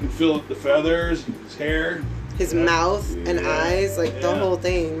 Yeah, you can feel the feathers, his hair, his mouth and eyes, like the whole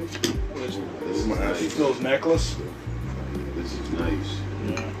thing. This is nice. He feels necklace. This is nice.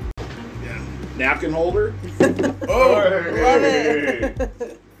 Yeah. Napkin holder. Love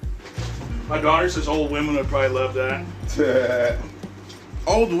it. My daughter says old women would probably love that.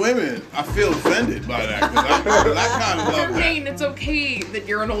 Old women, I feel offended by that because I kind of love that. Jane, it's okay that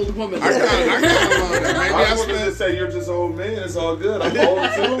you're an old woman. I kind of love that. Maybe I was going to say you're just old man. It's all good. I'm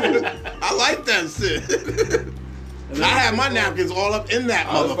old too. I like that shit. I had my napkins all up in that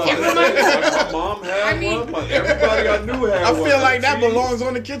motherfucker. My mom had one. Everybody I knew had I one. feel like that belongs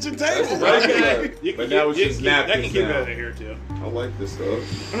on the kitchen table. But now it's just napkins. That can keep out of here too. I like this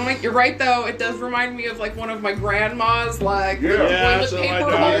stuff. I'm like, you're right though. It does remind me of like one of my grandma's toilet so my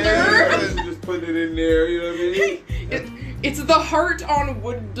paper daughter- holder. Just put it in there. You know what I mean? It's the heart on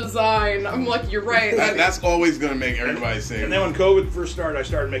wood design. I'm like, you're right. That's always gonna make everybody sing. And then when COVID first started, I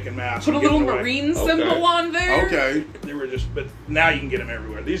started making masks. Put a little marine symbol on there. Okay. They were but now you can get them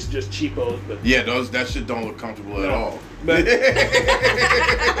everywhere. These are just cheapos, but yeah, that shit don't look comfortable at all. But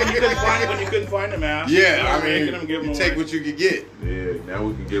when you couldn't find a mask, yeah, I mean, them, give them you take what you could get. Yeah, now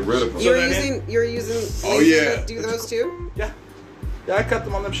we can get rid of them. You're using. Oh yeah. To do those too? Yeah. Yeah, I cut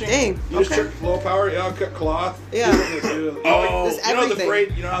them on the machine. Dang. You just check low power. Yeah, I'll cut cloth. Yeah. You know the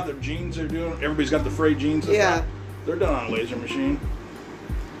frayed. You know how the jeans are doing. Everybody's got the frayed jeans. Yeah. They're done on a laser machine.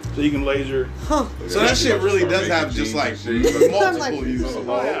 So you can laser. Huh. So that shit really does have just like multiple uses.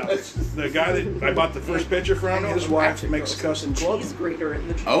 Oh yeah. The guy that I bought the first picture from, his wife makes custom clothing. She's greater in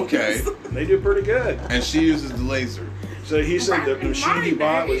the trees. Okay. And they do pretty good. And she uses the laser. So he said the machine he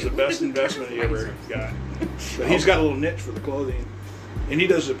bought was the best investment he ever got. But he's got a little niche for the clothing. And he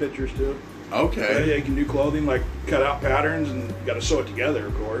does the pictures too. Okay. Yeah, he can do clothing, like cut out patterns and got to sew it together,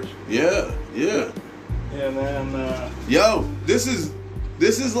 of course. Yeah. And then yo, this is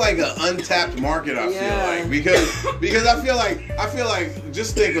like an untapped market. I feel like because I feel like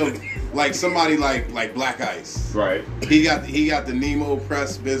just think of like somebody like Black Ice. Right. He got the Nemo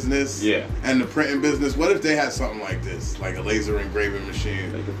press business. Yeah. And the printing business. What if they had something like this, like a laser engraving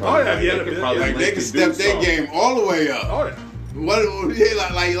machine? They could step their game all the way up. Oh yeah. What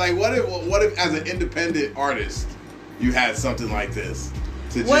if as an independent artist you had something like this?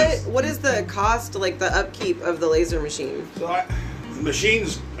 What is the cost, like the upkeep of the laser machine? So the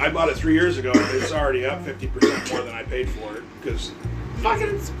machines, I bought it 3 years ago. It's already up 50% more than I paid for it because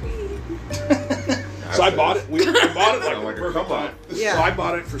Fucking sweet. So I bought it. I bought it like a perfect time. Yeah. So I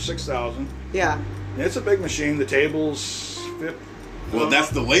bought it for $6,000. Yeah. It's a big machine. The tables fit. Well, that's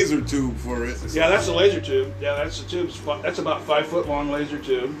the laser tube for it. Yeah, that's the laser tube. Yeah, that's the tube. That's about 5 foot long laser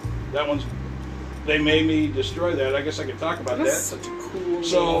tube. That one's. They made me destroy that. I guess I could talk about That's that. such a cool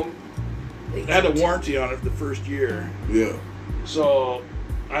So name. I had a warranty on it the first year. Yeah. So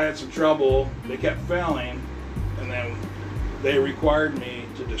I had some trouble. They kept failing, and then they required me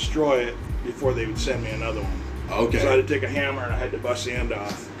to destroy it before they would send me another one. Okay. So I had to take a hammer and I had to bust the end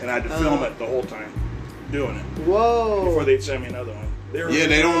off, and I had to film it the whole time, doing it Whoa. before they'd send me another one.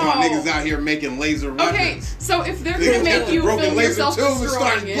 They don't want niggas out here making laser weapons. Okay, so if they're gonna make you film yourself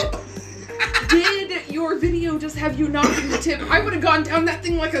destroying it, did your video just have you knocking the tip? I would have gone down that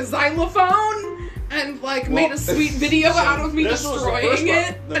thing like a xylophone and made a sweet video out of me destroying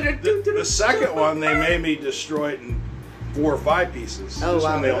it. The second one, they made me destroy it and 4 or 5 pieces. Oh, This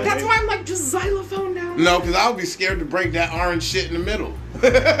wow. one they only That's made- why I'm like, just xylophone now. No, because I would be scared to break that orange shit in the middle.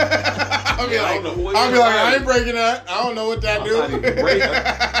 I'll be I don't know who like, you're I ain't right. breaking that. I don't know what that I'm do. not even break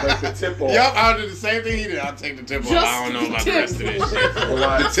the tip off. Yup, I'll do the same thing he did. I'll take the tip off. Just I don't know the about tip. the rest of this shit.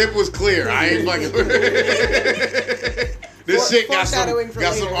 Well, The tip was clear. I ain't fucking. This shit got some Foreshadowing for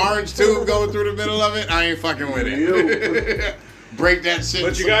later. orange tube going through the middle of it. I ain't fucking with it. Break that shit.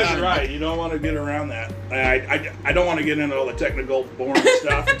 But you guys are right. You don't want to get around that. I don't want to get into all the technical, boring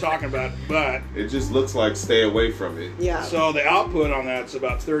stuff I'm talking about. But It just looks like stay away from it. Yeah. so the output on that's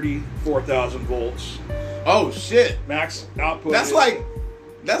about 34,000 volts. Oh shit. Max output. That's is-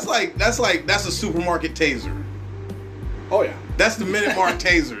 that's a supermarket taser. Oh yeah. That's the Minute Mark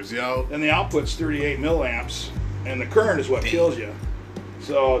tasers, yo. And the output's 38 milliamps, and the current is what kills you.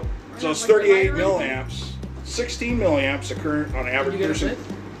 So it's 38 milliamps. 16 milliamps of current on average You get person.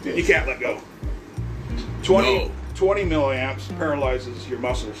 it? You can't let go. 20 milliamps paralyzes your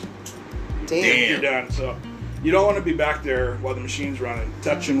muscles. Damn. You're done. So you don't want to be back there while the machine's running,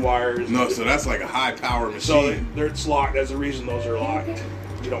 touching wires. No, so that's like a high power So machine. it's locked. That's the reason those are locked.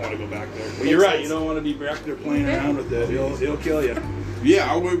 You don't want to go back there. Well, you're right. You don't want to be back there playing around with it. It'll kill you.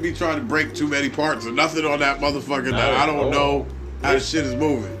 Yeah, I wouldn't be trying to break too many parts or nothing on that motherfucker that I don't know how the shit is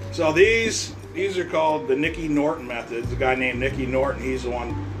moving. So these are called the Nicky Norton method. There's a guy named Nicky Norton. He's the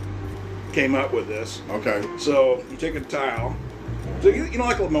one came up with this. Okay. So you take a tile. So you know,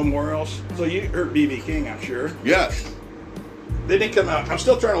 like the memorials. So you heard B.B. King, I'm sure. Yes. They didn't come out. I'm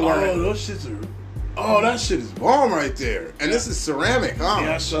still trying to learn it. those shits are. Oh, that shit is bomb right there. And this is ceramic, huh?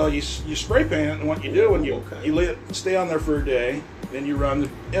 Yeah. So you spray paint it, and what you do when you let it stay on there for a day, then you run the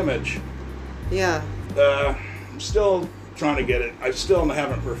image. Yeah. I'm still trying to get it. I still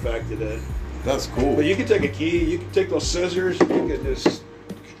haven't perfected it. That's cool. But you can take a key, you can take those scissors, you can just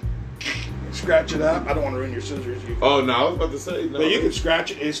scratch it up. I don't want to ruin your scissors. Oh no, I was about to say. No, But you can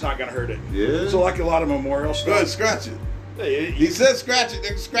scratch it, it's not going to hurt it. Yeah. So like a lot of memorial Go stuff. ahead, scratch it. Hey, He said scratch it,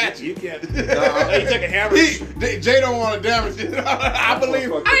 then scratch you it. can't. Now you take a hammer. Jay don't want to damage it. I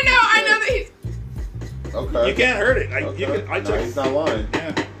believe. I know that he's. Okay. You can't hurt it. No, he's not lying.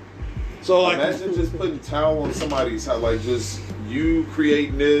 Yeah. So like, Imagine just putting towel on somebody's house, like just you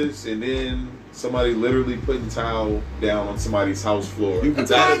creating this, and then somebody literally putting towel down on somebody's house floor. You can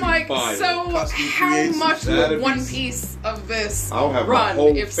That'd I'm be like, fire. so Custom how creations. much That'd would be- one piece of this I'll have my run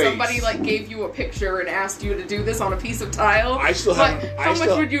whole if face. somebody like gave you a picture and asked you to do this on a piece of tile? I still like, haven't- how much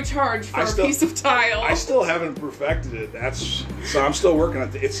would you charge for I a still- piece of tile? I still haven't perfected it. So I'm still working on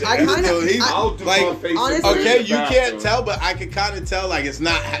it. It's I kinda- So he's I'll do like, my face. honestly- okay, you back, can't though. tell, but I can kind of tell. Like it's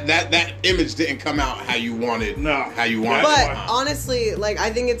not that image didn't come out how you wanted. No. how you wanted. But it. honestly, like, I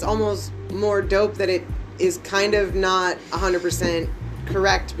think it's almost more dope that it is kind of not 100%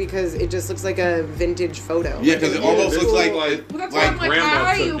 correct because it just looks like a vintage photo. Yeah, because it almost this looks like well, that's like why I'm like, grandma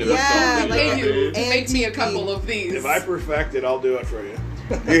I took would it or something. pay Yeah, you like to make me a antique-y. couple of these. If I perfect it, I'll do it for you.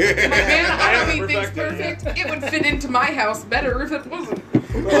 Man, I haven't don't need things perfected it perfect. It would fit into my house better if it wasn't.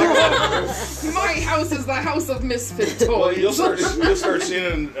 My house is the house of misfit toys. Well, you'll start seeing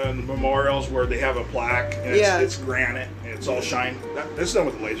it in the memorials where they have a plaque and Yeah. it's granite and it's all shine. That's done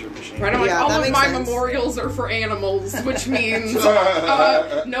with a laser machine. Right, I'm like, Yeah, all that of makes my sense. memorials are for animals, which means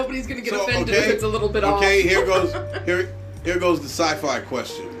nobody's gonna get So, offended okay, if it's a little bit off. Okay, here goes the sci-fi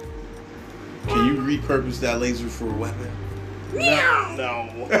question. Can you repurpose that laser for a weapon? Meow. No.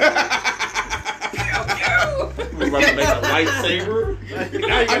 You about to make a lightsaber?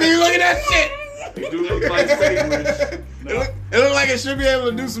 I mean, look at that shit. You do look lightsabers. It look like it should be able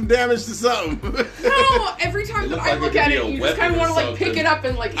to do some damage to something. No, every time It that looks I like look it could at be it, a you just kind weapon of want or to like pick something. it up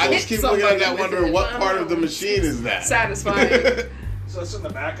and like I hit just keep looking at that, somebody with wondering it. what I don't part of the know. machine is that. Satisfying. So it's in the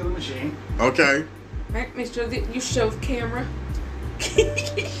back of the machine. Okay. Right, make sure that you show the camera.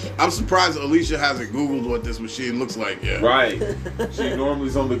 I'm surprised Alicia hasn't Googled what this machine looks like yet. Right. She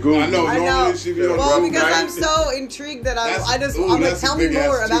normally's on the Google. I know. I know. Normally she'd be on Well, the because road, I'm right? so intrigued that That's- I'm like, that's a tell me big-ass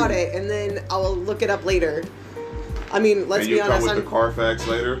more about tube. it, and then I will look it up later. I mean, let's And be you come honest, with I'm the Carfax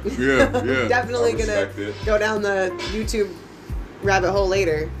later. Yeah, yeah. definitely I gonna respect it. go down the YouTube rabbit hole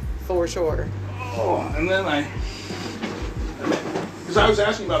later, for sure. Oh, and then because I was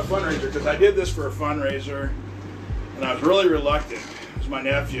asking about fundraiser because I did this for a fundraiser, and I was really reluctant. It was my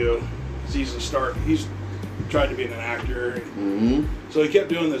nephew. He's He's tried to be an actor, Mm-hmm. so he kept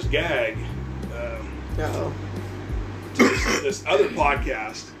doing this gag. Uh-oh. This other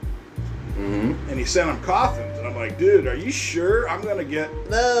podcast. and he sent them coffins, and I'm like, dude, are you sure I'm gonna get?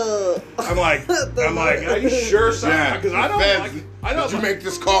 No. I'm like, are you sure, son? Because I don't. Did you make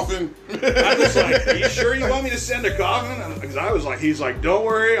this coffin? I was like, are you sure you want me to send a coffin? Because I was like, he's like, don't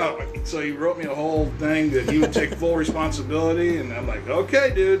worry. So he wrote me a whole thing that he would take full responsibility, and I'm like,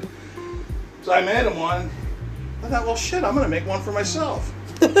 okay, dude. So I made him one. I thought, well, shit, I'm gonna make one for myself.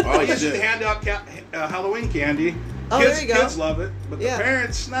 I used to hand out Halloween candy. There you go. Kids love it, but the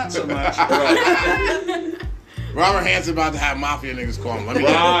parents not so much. Robert Hansen about to have mafia niggas call him. Let me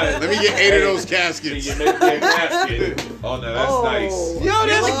get 8 of those caskets. You make that casket. Oh no, that's nice. Yo,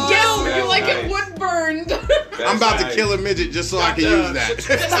 there's a guess. Would you like nice. it wood burned? I'm about to kill a midget just so I can use that.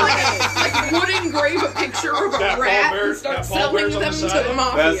 Just like would engrave a picture of a rat and start selling them to the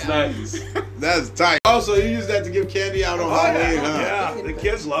mafia. That's nice. That's tight. Also, you use that to give candy out on Halloween, huh? Yeah, the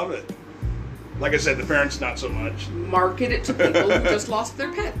kids love it. Like I said, the parents not so much. Market it to people who just lost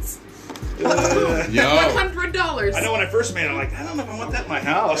their pets. Yo. $100. I know when I first made it, I'm like, I don't know if I want that in my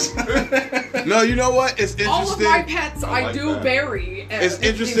house. No, you know what? It's interesting. All of my pets I do that. bury. And It's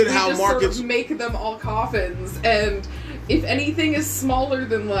interesting we how just markets sort of make them all coffins. And if anything is smaller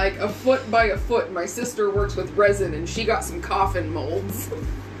than like a foot by a foot, my sister works with resin and she got some coffin molds.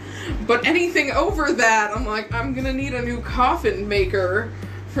 But anything over that, I'm like, I'm gonna need a new coffin maker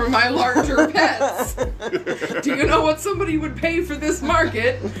for my larger pets. Do you know what somebody would pay for this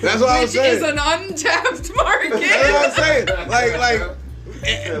market? That's what I was saying. Which is an untapped market. That's what I'm saying.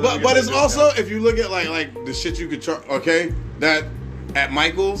 But it's also, if you look at like the shit you could charge, okay, that at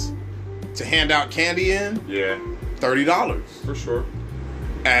Michael's to hand out candy in, Yeah, $30. for sure.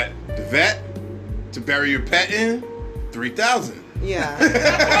 At the vet to bury your pet in, $3,000. Yeah.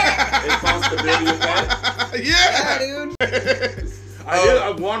 It costs to bury your pet. Yeah, dude. I did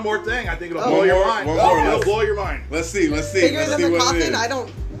have one more thing. I think it'll blow one your more- mind. one more. It'll blow your mind. Let's see. Bigger Let's than see the what it coffin? is. I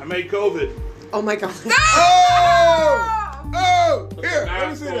don't. I made COVID. Oh my god. Oh! Here, let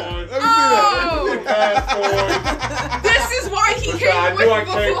me see that. This is why he came I with knew I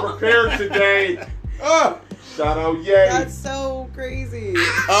the came full- prepared today. Oh! Shout out, yay. That's so crazy.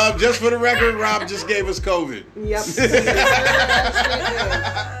 Just for the record, Rob just gave us COVID. Yep.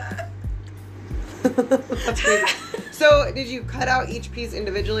 That's crazy. So, did you cut out each piece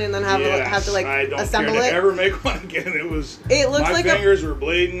individually and then have to like I don't assemble care it? to ever make one again. It was. It looks my like fingers were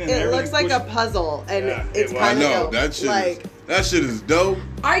bleeding. And It everything looks like a pushed- puzzle, and Yeah, it's it was. I kind of know dope. that shit is dope.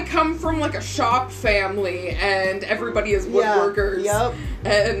 I come from like a shop family, and everybody is woodworkers. Yep.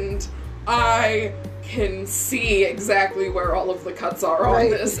 And I can see exactly where all of the cuts are on Right.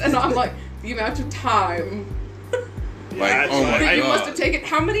 this, and I'm like, the amount of time Like, oh my that you must god. have taken.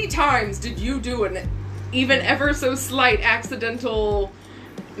 How many times did you do an even ever so slight accidental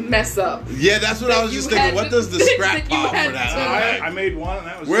mess up? Yeah, that's what I was You just thinking. had What to- does the that scrap you pile had for that? to- look like? I made one, and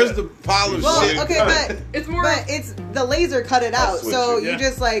that was Where's it. the pile of Well, shit? okay, but It's more. but it's the laser cut it out, switch so it, you yeah.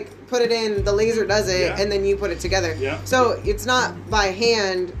 just like put it in. The laser does it, Yeah. and then you put it together. Yeah. So it's not by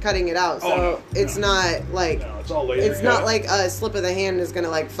hand cutting it out. So Oh, no, it's no. not like No, it's all laser. it's not like a slip of the hand is gonna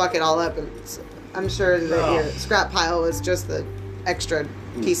like fuck it all up. And I'm sure that No. your scrap pile was just the extra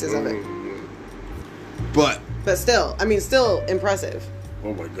pieces of it. But But still, I mean, still impressive.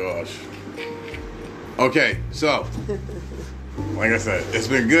 oh my gosh. Okay, so like I said, it's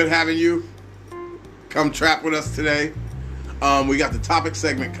been good having you come trap with us today. We got the topic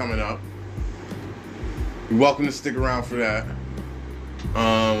segment coming up. You're welcome to stick around for that.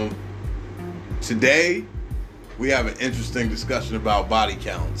 Today we have an interesting discussion about body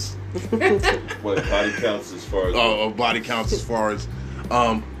counts. What body counts as far as Body counts as far as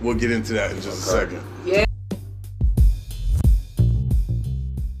we'll get into that in just a Okay. second. Yeah.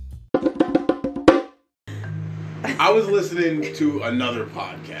 I was listening to another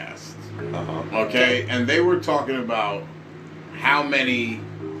podcast, okay, and they were talking about how many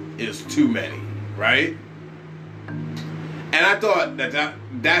is too many, right? And I thought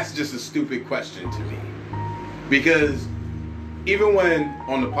that's just a stupid question to me, because even when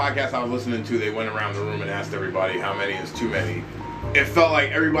on the podcast I was listening to, they went around the room and asked everybody how many is too many. It felt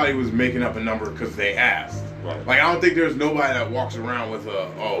like everybody was making up a number because they asked. Right. Like, I don't think there's nobody that walks around with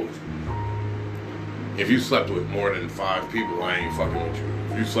if you slept with more than 5 people, I ain't fucking with you.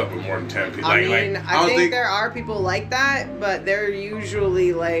 If you slept with more than 10 people, I like, mean, I I don't think think there are people like that, but they're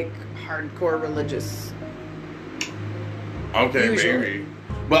usually like hardcore religious. Okay, Usually. maybe.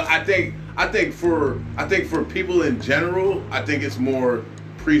 But I think for people in general, I think it's more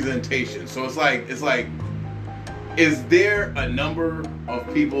presentation. So it's like is there a number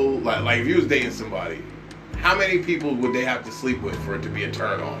of people like if you was dating somebody, how many people would they have to sleep with for it to be a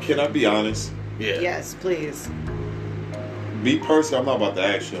turn on? Can I be honest? Yeah. Yes, please. Me personally, I'm not about to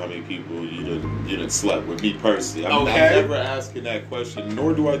ask you how many people you done slept with. Me personally, I'm Okay. never asking that question,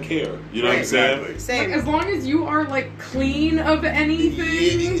 nor do I care. You know what I'm saying? Exactly. Same. Like, as long as you are like clean of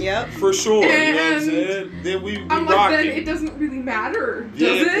anything, Yep. For sure. You know what I'm And saying? Then we I'm like, rocking. then it doesn't really matter, does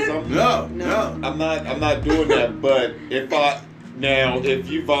Yeah, 'cause it? No. I'm not doing that. But if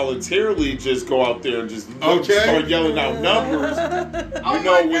you voluntarily just go out there and just start yelling out numbers, Oh you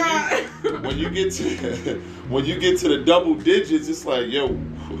know, my God. when you get to the double digits, it's like, yo,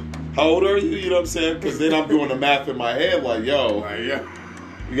 how old are you? You know what I'm saying? Because then I'm doing the math in my head, like, yo, Like, yeah.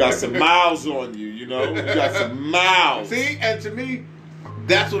 you got some miles on you. You know, you got some miles. See, and to me,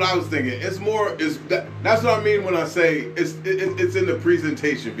 that's what I was thinking. It's more that's what I mean when I say it's in the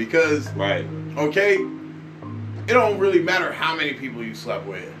presentation because Right. okay, it don't really matter how many people you slept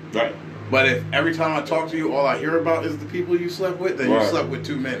with. Right. But if every time I talk to you, all I hear about is the people you slept with, then you slept with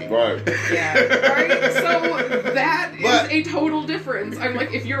too many. Right. Yeah. Right? So that But- is a total difference. I'm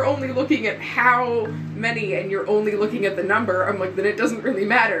like, if you're only looking at how many and you're only looking at the number, I'm like, then it doesn't really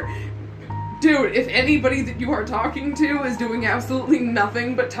matter. Dude, if anybody that you are talking to is doing absolutely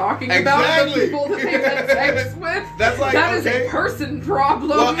nothing but talking about the Exactly. people that they've had sex with, That's like, that is okay. a person problem,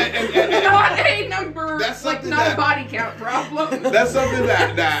 Well, and- not a number, That's like something not that- a body count problem. That's something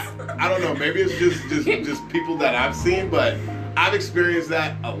that I don't know. Maybe it's just people that I've seen, but I've experienced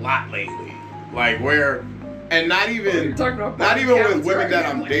that a lot lately. Like where, and not You're even talking about not body even with counts, women right? that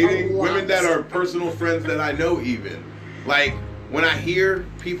I'm Like, dating, a lot. women that are personal friends that I know. Even like when I hear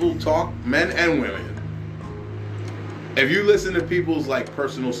people talk, men and women. If you listen to people's like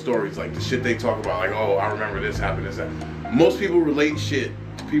personal stories, like the shit they talk about, like, oh, I remember this happened, this happened. Most people relate shit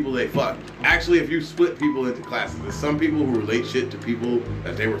to people they fuck. Actually, if you split people into classes, there's some people who relate shit to people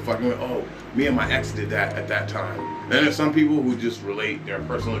that they were fucking with. Oh, me and my ex did that at that time. Then there's some people who just relate their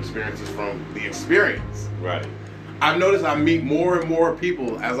personal experiences from the experience. Right. I've noticed I meet more and more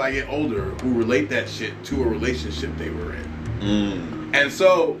people as I get older who relate that shit to a relationship they were in. And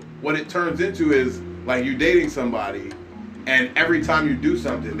so what it turns into is like you dating somebody, and every time you do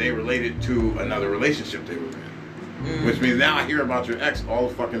something, they relate it to another relationship they were in. Which means now I hear about your ex all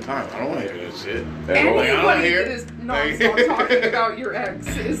the fucking time. I don't want to hear that shit. Anybody I don't hear that it. is non-stop talking about your ex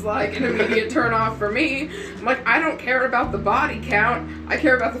is like an immediate turn off for me. I'm like, I don't care about the body count. I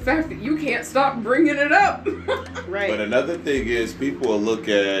care about the fact that you can't stop bringing it up. Right. But another thing is, people will look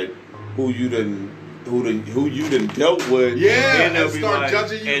at who you done dealt with, Yeah, and they'll and be start like,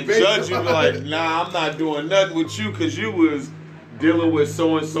 judging you and based judge you on- like, nah, I'm not doing nothing with you because you was dealing with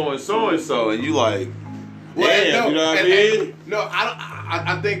so and so and so and so, and you like, damn, you know what I mean? No,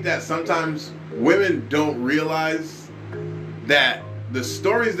 I think that sometimes women don't realize that the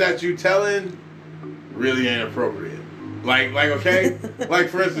stories that you telling really ain't appropriate. Like okay, like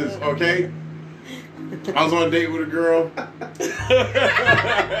for instance, okay, I was on a date with a girl,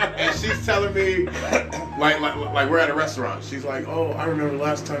 and she's telling me, like we're at a restaurant. She's like, oh, I remember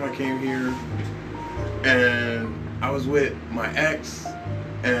last time I came here, and I was with my ex,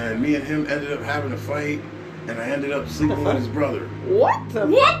 and me and him ended up having a fight, and I ended up sleeping with his brother. What the?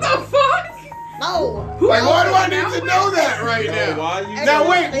 What the fuck? No. Like, why do I Now need to know that right Yo, now? why you Now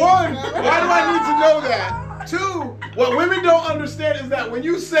wait, Everything, one, bro. why do I need to know that? Two, what women don't understand is that when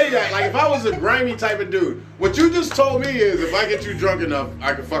you say that, like if I was a grimy type of dude, what you just told me is if I get you drunk enough,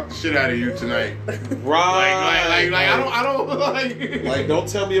 I can fuck the shit out of you tonight. Right. Like I don't like. Like, don't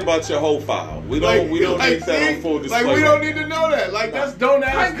tell me about your whole file. We don't like, need that see? on full display. Like we don't need to know that. Like that's don't I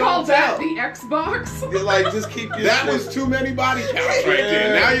ask, call don't that tell. the Xbox. Yeah, like, just keep your That shit. was too many body counts right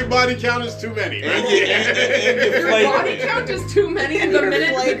there. Yeah. Now your body count is too many. And your Your flagrant. body count is too many the You're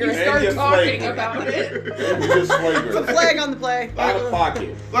minute that you flagrant. start And you're talking flagrant. about it. And you're just flagrant. It's a flag on the play. Out of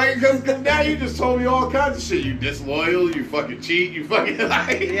pocket. Like, cause now you just told me all kinds of shit. You disloyal, you fucking cheat, you fucking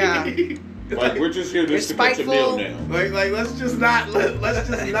like. Yeah. Like, we're just here just to You're get your meal spiteful. now. Like let's just not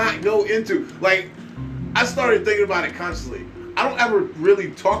go into like. I started thinking about it consciously. I don't ever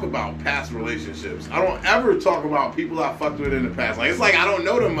really talk about past relationships. I don't ever talk about people I fucked with in the past. Like it's like I don't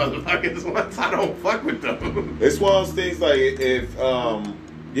know them motherfuckers once I don't fuck with them. It's one of those things like if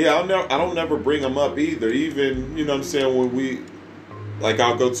I don't never bring them up either. Even, you know what I'm saying, when we, like,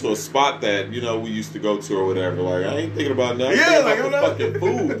 I'll go to a spot that, you know, we used to go to or whatever. Like, I ain't thinking about nothing. Yeah, I'm like, thinking I'm about the not-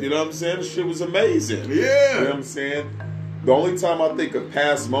 fucking food. You know what I'm saying? The shit was amazing. Yeah. You know what I'm saying? The only time I think of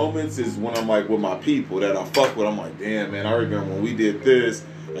past moments is when I'm like with my people that I fuck with. I'm like, damn, man, I remember when we did this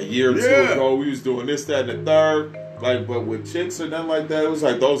a year or two Yeah. ago. We was doing this, that, and the third. Like, but with chicks or nothing like that, it was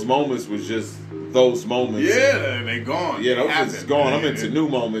like those moments was just those moments. Yeah, they gone. Yeah, They those is happen, gone. I'm man. into new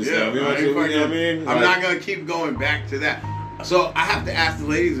moments Yeah, now. You know I what ain't I mean? I'm Like, not gonna keep going back to that. So I have to ask the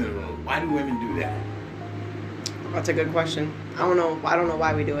ladies in the room, why do women do that? That's a good question. I don't know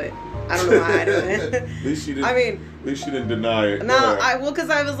why we do it. I don't know why I do it. At least she didn't. I mean, at least she didn't deny it. No, because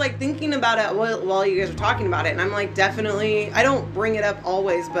I was like thinking about it while you guys were talking about it, and I'm like, definitely. I don't bring it up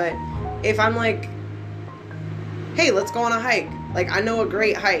always, but if I'm like, hey, let's go on a hike. Like, I know a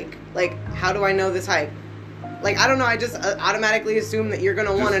great hike. Like, how do I know this hike? Like, I don't know. I just automatically assume that you're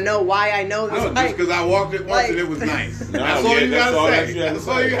gonna want to know why I know this hike. Just because I walked it once and it was nice. That's all you gotta say. That's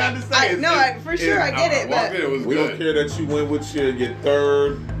all you had to say. I get it. But it was we good. don't care that you went with your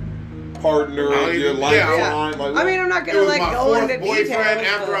third partner, your lifeline. Like, I mean, I'm not gonna like go into details. Boyfriend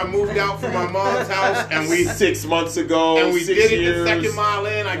after I moved out from my mom's house, and we 6 months ago, and we 6 did it years. the second mile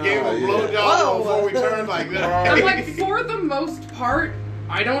in. I gave him a blowjob before we turned like that. I'm like, for the most part,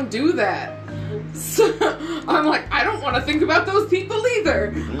 I don't do that. So, I'm like, I don't want to think about those people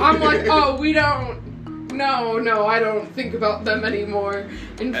either. I'm like, oh, we don't. No, I don't think about them anymore.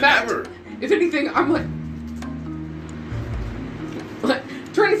 In fact, if anything, I'm like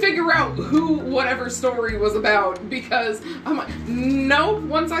trying to figure out who whatever story was about, because I'm like, no,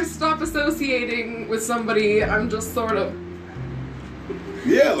 once I stop associating with somebody, I'm just sort of.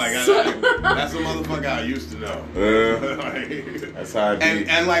 Yeah, like that's a motherfucker I used to know. That's how I be.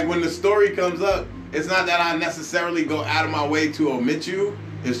 And like when the story comes up, it's not that I necessarily go out of my way to omit you.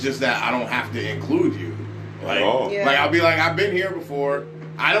 It's just that I don't have to include you. Like, like I'll be like, I've been here before.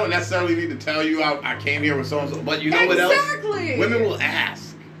 I don't necessarily need to tell you I came here with so and so. But you know what else? Women will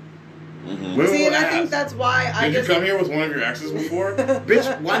ask. Mm-hmm. See, and I think that's why Did you come here with one of your exes before?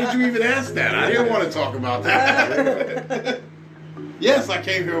 Bitch, why did you even ask that? I didn't want to talk about that. Yes, I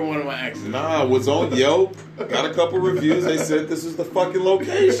came here with one of my exes. Nah, was on Yelp. Got a couple reviews. They said this is the fucking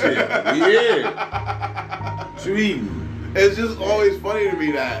location. We here. What you eating? It's just always funny to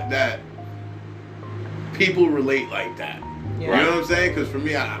me that people relate like that. Yeah. You know what I'm saying? Because for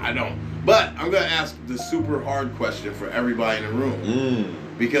me, I don't. But I'm going to ask the super hard question for everybody in the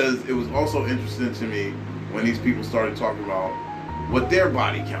room. Because it was also interesting to me when these people started talking about what their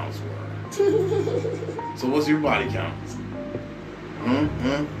body counts were. So what's your body count?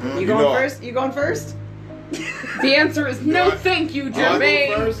 You going first? You going first? The answer is no, thank you,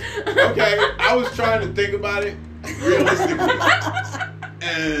 Jermaine. First? Okay, I was trying to think about it realistically,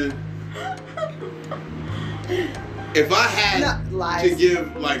 and if I had to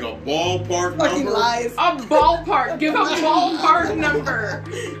give like a ballpark number, a ballpark, give a ballpark number.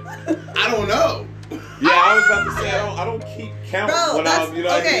 I don't know. Yeah, I was about to say I don't keep count when I'm, you know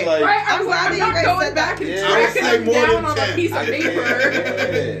what I mean? Like, right, I'm not going back and tracking them down on a piece of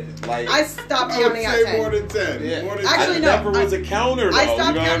paper. Like, I stopped counting at 10. More than 10. Yeah. More than Actually, 10. no. Never was a counter, though. I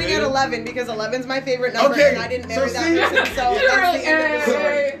stopped you know counting at 11 because 11's my favorite number, and I didn't marry that person. So that's the end of the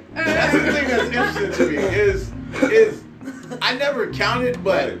story. That's the thing that's interesting to me is I never counted,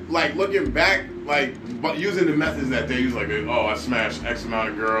 but like looking back, like using the methods that they use, like I smashed X amount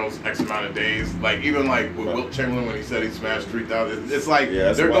of girls, X amount of days. Like even like with Wilt Chamberlain when he said he smashed 3,000, it's like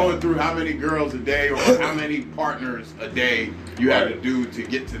they're going through how many girls a day or how many partners a day you had to do to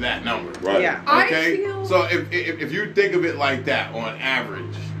get to that number. Right. Yeah. Okay. So if you think of it like that on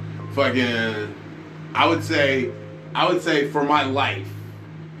average, fucking, I would say for my life,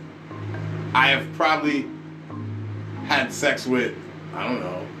 I have probably had sex with, I don't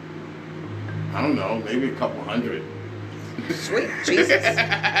know, maybe a couple hundred. Sweet Jesus.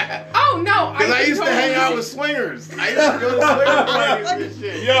 Oh no! Because I used to hang out with swingers. I used to go to swingers parties and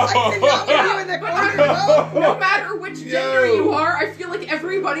shit. Yo. No matter which gender you are, I feel like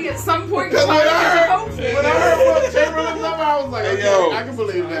everybody at some point When I heard Wilt Chamberlain's number, I was like, hey, okay, yo, I can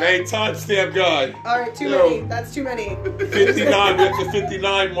believe that. Hey, timestamp guy. All right, too many. That's too many. 59. We're at the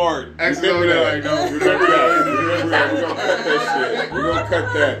 59 mark. Remember that. Remember that. We're gonna cut that shit. We're gonna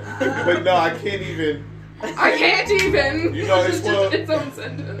cut that. But no, I can't even. I can't even. You know, it's just its own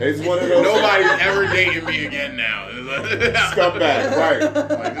sentence. It's one of those. Nobody's ever dating me again now. Scumbag, right?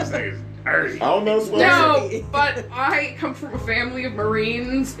 Like this thing is dirty. I don't know. No, but I come from a family of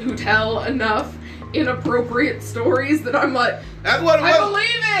Marines who tell enough inappropriate stories that I'm like, that's what it was. I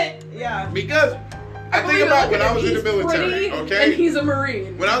believe it. Yeah. Because I think about when I was in the military, okay? And he's a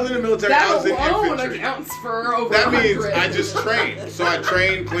Marine. When I was in the military, I was in that alone infantry. accounts for over That 100. means I just trained. So I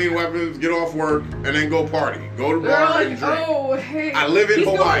train, clean weapons, get off work, and then go party. Go to They're bar like, and drink. oh, hey. I live in he's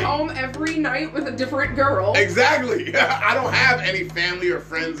Hawaii. Going home every night with a different girl. Exactly. I don't have any family or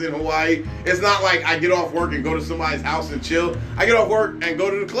friends in Hawaii. It's not like I get off work and go to somebody's house and chill. I get off work and go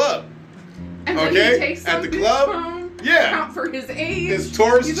to the club. And then he takes at the bitch club. home. Yeah. Count for his age. It's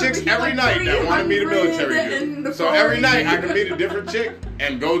tourist He's chicks over every here night that want to meet a military 300 dude. So every night I can meet a different chick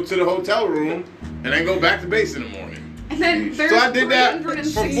and go to the hotel room and then go back to base in the morning. And then there's so I did that for 4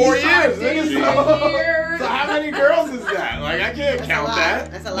 years. days So a year. how many girls is that? Like, I can't count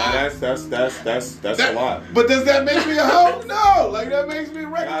that. That's a Nah, lot. that's a lot. But does that make me a hoe? No. Like, that makes me a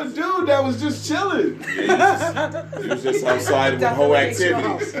regular dude that was just chilling. Yeah, you was just outside with hoe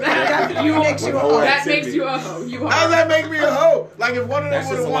activities. That makes you a hoe. You How does are. that make me a hoe? Like, if one of them That's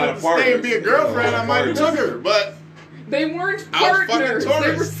would just have a lot wanted of to stay and be a partners. girlfriend, I might have took her. But They weren't I was fucking partners. They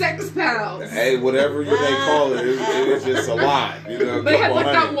tourists. were sex pals. Hey, whatever they call it, it was just a lot. You know, They had like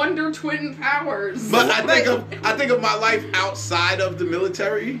that $200. Wonder Twin powers. But I think of my life outside of the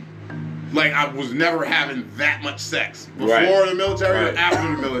military. Like, I was never having that much sex before Right. the military Right. or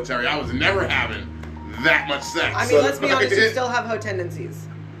after the military. I was never having that much sex. I mean, let's be honest, you still have hoe tendencies.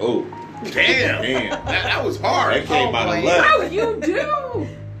 Oh, Damn. damn. That was hard. That came Oh, out boy. of left. Oh, you do.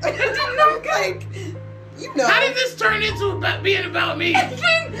 I didn't know, like, you know. How did this turn into being about me? I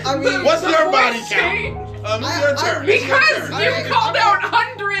mean, What's The your voice body count? changed. It's your turn. It's your Because turn. you Alright. called out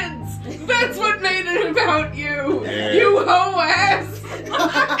hundreds. That's what made it about you. Yeah. You hoe ass.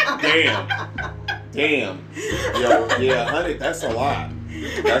 Damn. Yo, yeah, 100, that's a lot.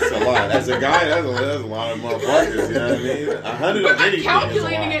 That's a lot. As a guy, that's a lot of motherfuckers, you know what I mean? 100 But of I'm anything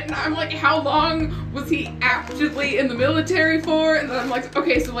calculating is a it, and I'm like, how long was he actively in the military for? And then I'm like,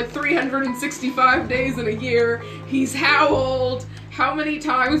 okay, so like 365 days in a year. He's how old? How many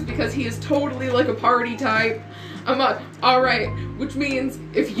times? Because he is totally like a party type. I'm like, alright, which means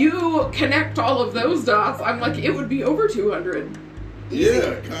if you connect all of those dots, I'm like, it would be over 200.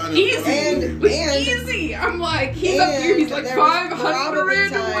 Yeah, kind of. Easy. And- Easy. I'm like, he's up here, he's like there was 500 probably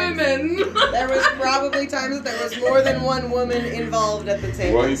times- women. There was probably times that there was more than one woman involved at the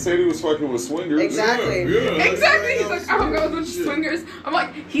table. Well, he said he was fucking with swingers. Exactly. Exactly. He's like, I'll go with swingers. I'm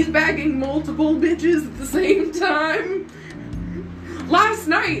like, he's bagging multiple bitches at the same time. Last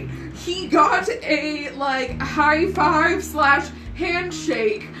night, he got a like high five /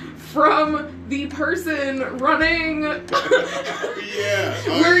 handshake from the person running Yeah.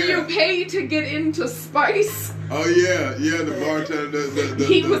 Oh, where yeah. you pay to get into Spice. Oh yeah, the bartender.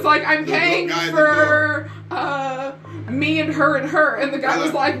 He was like, I'm the paying guy at the for me and her, and the guy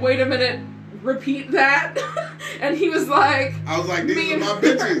was like, wait a minute, repeat that. And he was like, I was like, me these are and my her.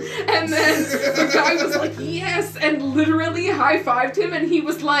 bitches. And then the guy was like, yes, and literally high-fived him, and he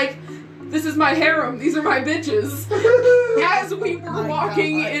was like, this is my harem, these are my bitches. As we were My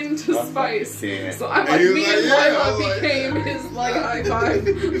walking God. into I Spice. can't. So I'm And like, he was me like, and yeah, I Lila was like, became yeah. his like high five.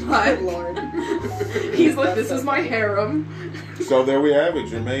 Good Lord. He's like, this is my harem. So there we have it.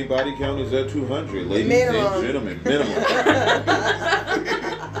 Your main body count is at 200, ladies Minimum. and gentlemen. Minimum.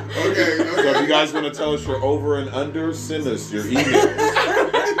 Okay. So if you guys want to tell us your over and under, send us your email at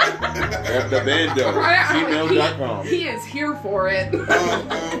thebando@gmail.com. He is here for it.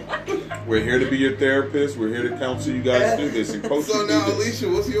 We're here to be your therapist. We're here to counsel you guys through this and coach So you now, through this. Alicia,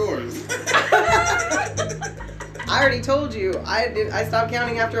 what's yours? I already told you. I stopped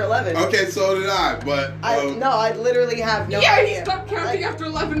counting after 11. Okay, so did I, but I literally have no yeah, idea. he stopped counting after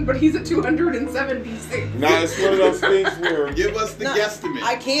 11, but he's at 276. Now it's one of those things where give us the No, guesstimate.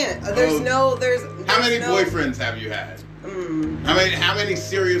 I can't. Oh. There's How many no- boyfriends have you had? How many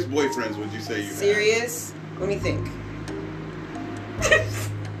serious boyfriends would you say you had? Serious? Let me think.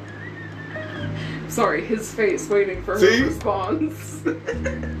 Sorry, his face waiting for See? her response.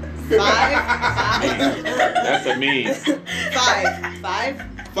 5? that's a meme.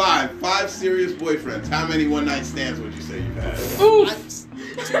 5? Five serious boyfriends. How many one night stands would you say you've had?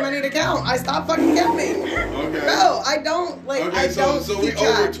 Oof. Too many to count. I stopped fucking counting. Okay. No, I don't. Like, Okay, I so don't we keep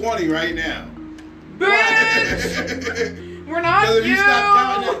over track. 20 right now. Bitch! We're not Because if you you! stop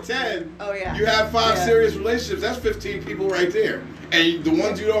counting at 10, Oh, yeah. you have 5 Yeah. serious relationships. That's 15 people right there. And the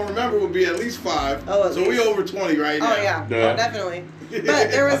ones you don't remember would be at least 5. Oh, at so we least. over 20 right now. Oh, yeah. Yeah. Oh, definitely.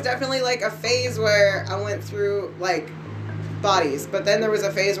 But there was definitely, like, a phase where I went through, like, bodies. But then there was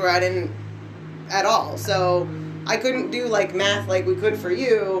a phase where I didn't at all. So I couldn't do, like, math like we could for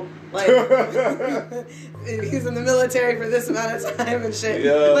you. Like, he's in the military for this amount of time and shit.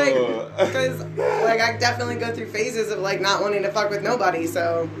 Yo. Like, because, like, I definitely go through phases of, like, not wanting to fuck with nobody.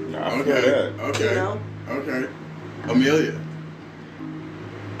 So, Nah, I feel that. Okay. you know. Okay. Amelia.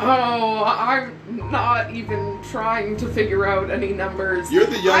 Oh, I'm not even trying to figure out any numbers. You're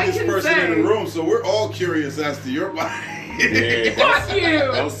the youngest I can person say, in the room, so we're all curious as to your body. Yeah, Fuck you!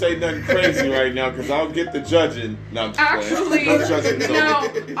 don't say nothing crazy right now, because I'll get the judging. No, I'm just Actually, playing. No judging zone.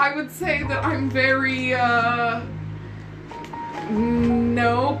 no, I would say that I'm very,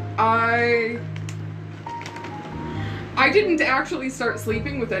 nope, I didn't actually start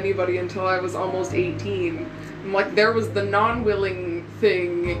sleeping with anybody until I was almost 18. Like, there was the non-willing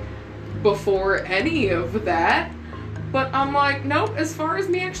thing before any of that. But I'm like, nope, as far as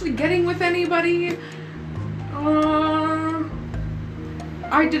me actually getting with anybody,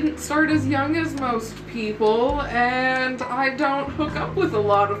 I didn't start as young as most people, and I don't hook up with a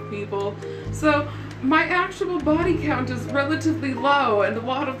lot of people. So my actual body count is relatively low, and a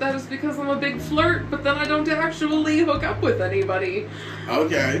lot of that is because I'm a big flirt, but then I don't actually hook up with anybody.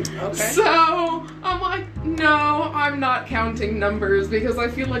 Okay. So I'm like, no, I'm not counting numbers, because I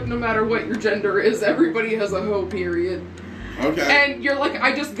feel like no matter what your gender is, everybody has a hoe period. Okay. And you're like,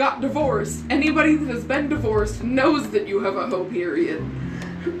 I just got divorced. Anybody that has been divorced knows that you have a hoe period.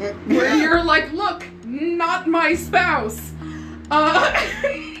 Where you're like, look, not my spouse.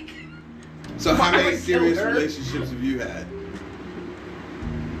 So how many serious relationships have you had?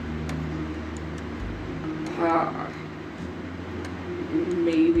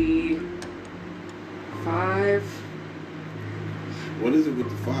 Maybe 5. What is it with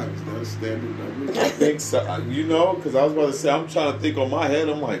the 5? Is that a standard number? I think so. You know, because I was about to say, I'm trying to think on my head.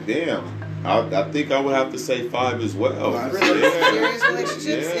 I'm like, damn. I think I would have to say 5 as well. Serious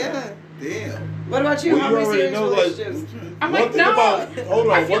relationships, yeah. Damn. What about you? Well, How you many already serious know, relationships? I'm One like, thing no. about- hold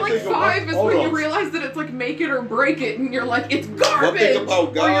on, I feel one like thing about- 5 is hold when on. you realize that it's like make it or break it, and you're like, it's One garbage. thing about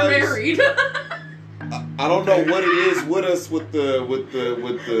or you're guys- married. I don't know what it is with us with the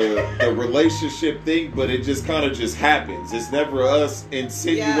relationship thing, but it just kind of just happens. It's never us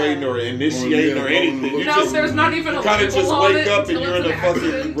insinuating or initiating or anything. You No, just there's not even a kind of label just on wake it up and until you're in it's a an fucking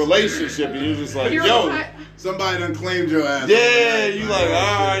accident. relationship, and you're just like, You're yo, like, Somebody done claimed your ass. yeah, you like, all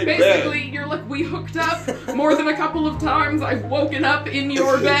right, basically, bet. you're like, we hooked up more than a couple of times. I've woken up in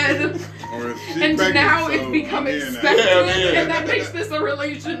your bed. Or she And pregnant, now so it's become I'm in that. expected, Yeah. and that makes this a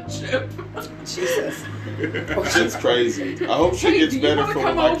relationship. Jesus. Shit's crazy. I hope she Hey, gets do you better want to for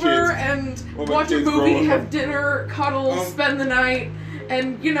come my over kids. and when my watch a kids movie, grow up? have dinner, cuddle, spend the night?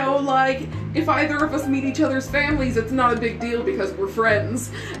 And, you know, like, if either of us meet each other's families, it's not a big deal because we're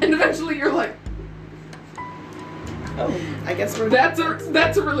friends. And eventually you're like, Oh, I guess we're. that's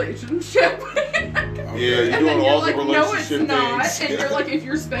a relationship. Yeah, you're And doing then you're all like, the no, it's relationship not. things. And you're like, if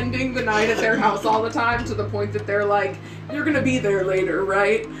you're spending the night at their house all the time to the point that they're like, you're gonna be there later,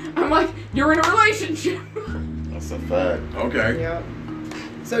 right? I'm like, you're in a relationship. That's a fact. Okay. Yep.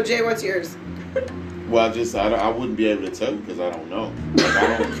 So Jay, what's yours? Well, I wouldn't be able to tell you because I don't know.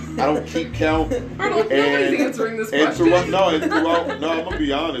 Like, I don't keep count. Nobody's answering this And question. throughout, no, I'm gonna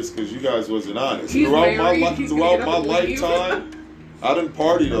be honest because you guys wasn't honest. He's Throughout married, my he's gonna get up my and leave. lifetime, I done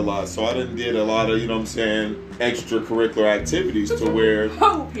partied a lot, so I didn't get a lot of, you know what I'm saying, extracurricular activities to where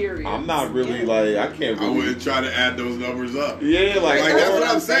Hoe period. I'm not really like I can't I really. wouldn't try to add those numbers up. Yeah, like That's what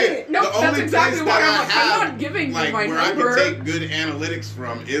I'm saying. No, the that's only exactly place why that I'm I like, have, I'm not giving you like, my where number. I can take good analytics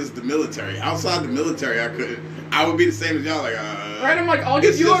from is the military. Outside the military, I couldn't. I would be the same as y'all. Like, Right, I'm like, I'll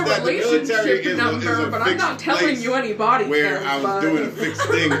give it's you just a that the military relationship is number, a but I'm fixed not telling place you any body where counts, I was bud. doing a fixed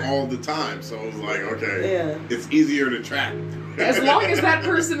thing all the time. So it was like, okay, Yeah. it's easier to track. As long as that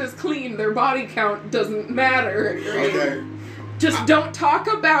person is clean, their body count doesn't matter. Okay. Just don't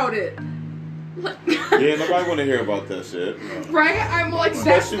talk about it. yeah, nobody want to hear about that shit. Right? I'm like,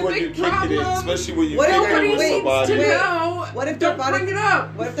 that's Especially the when you big kick it in. problem. Especially when you What kick if it in Nobody with wait, needs somebody. to know. What if their Don't body? bring it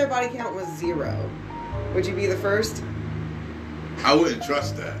up. What if their body count was 0? Would you be the first? I wouldn't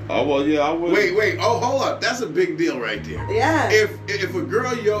trust that. Oh well, yeah, I would. Wait. Oh, hold up. That's a big deal right there. Yeah. If a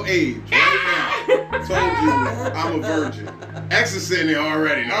girl your age right now told you I'm a virgin, X is sitting there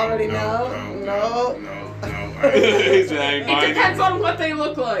already. No, Already no. He's like, It depends on what they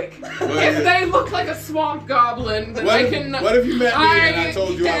look like. Well, If they look like a swamp goblin, then I can. What if you met me and I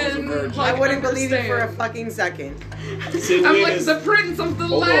told you I was a can, virgin? like, I wouldn't believe you for a understand. fucking second. See, I'm we're like in the prince of the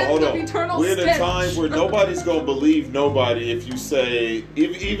hold land on. of eternal We're in a stench. time where nobody's gonna believe nobody if you say,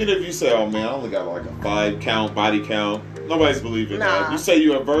 even if you say, "Oh man, I only got like a 5 count body count." Nobody's believing that. Nah. You say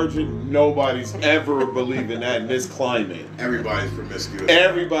you're a virgin, nobody's ever believing that in this climate. Everybody's promiscuous.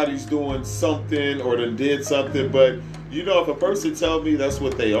 Everybody's doing something or done did something, but you know, if a person tells me that's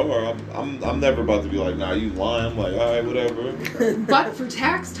what they are, I'm never about to be like, nah, you lying. I'm like, all right, whatever. But for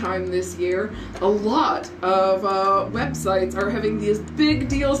tax time this year, a lot of websites are having these big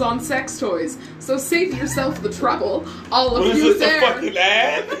deals on sex toys. So save yourself the trouble. All of What is you this, a there, fucking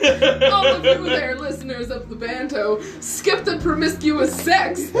ad? all of you there, listeners of the Banto, skip the promiscuous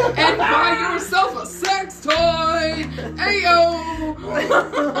sex and buy yourself a sex toy. Ayo!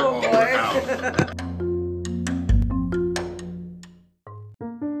 Oh boy.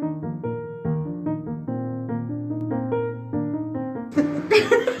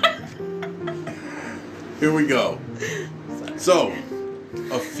 Here we go. So,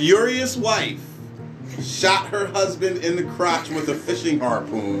 a furious wife shot her husband in the crotch with a fishing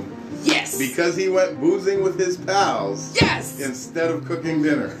harpoon Yes! because he went boozing with his pals Yes! instead of cooking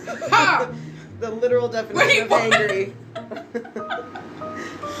dinner. Ha! the literal definition of angry.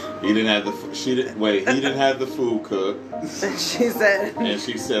 He didn't have the he didn't have the food cooked. And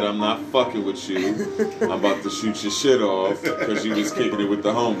she said, I'm not fucking with you. I'm about to shoot your shit off because you was kicking it with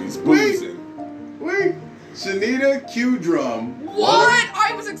the homies, boozing. Wait. Shanita Q Drum. What?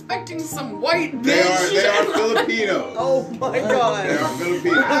 I was expecting some white bitch. They are Filipinos. oh my god. They are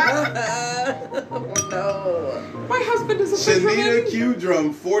Filipinos. Oh no. My husband is a Shanita fisherman. Q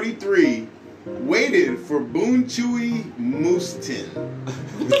Drum, 43, waited for Boon Chewy Moose Tin.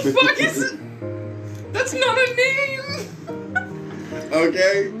 What the fuck is it? That's not a name.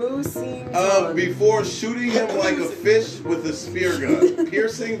 Okay? Moosing. Before shooting him like a fish with a spear gun,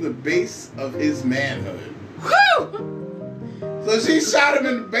 piercing the base of his manhood. Woo! So she shot him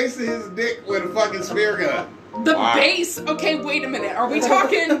in the base of his dick with a fucking spear gun. The base. Okay, wait a minute. Are we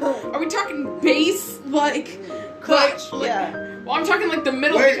talking base like Crotch, like, yeah. Well, I'm talking like the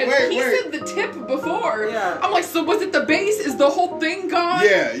middle because he said the tip before. Yeah. I'm like, so was it the base? Is the whole thing gone?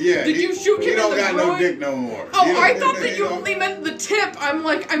 Yeah. Did you shoot him He in don't the got groin? no dick no more. Oh, He don't- I thought that he you don't- only meant the tip. I'm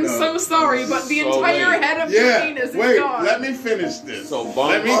like, I'm No. so sorry, but the So entire wait. head of your Yeah, penis is wait, gone. let me finish this. So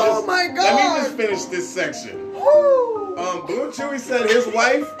let me Oh my Let God. me just finish this section. Woo. Blue Chewy said his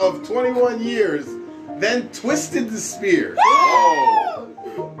wife of 21 years then twisted the spear. Oh.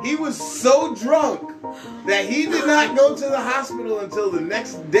 He was so drunk that he did not go to the hospital until the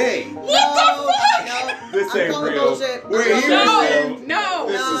next day. What the fuck? No. This I'm ain't calling real. bullshit. Where he No, was no.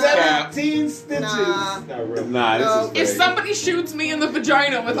 This is No. cap. 17 stitches. Nah. Nah, this No. is If fake. somebody shoots me in the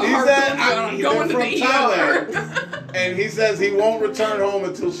vagina with a He harpoon said, gun, I'm they're going to from the Thailand. ER. And he says he won't return home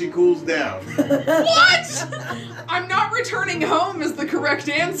until she cools down. What? I'm not returning home is the correct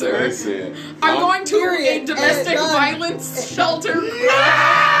answer. Listen, I'm going to a Period. domestic Done. violence shelter.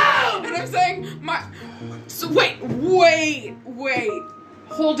 And I'm saying, so wait.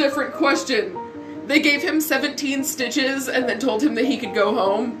 Whole different question. They gave him 17 stitches and then told him that he could go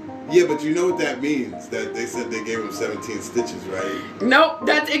home. Yeah, but you know what that means? That they said they gave him 17 stitches, right? Nope,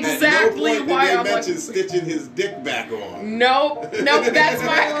 that's exactly At no point why did I'm they like. mention stitching his dick back on. Nope, that's Well, there's-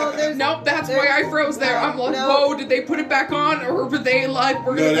 why. That's why I froze there. I'm like, No. whoa, did they put it back on, or were they like,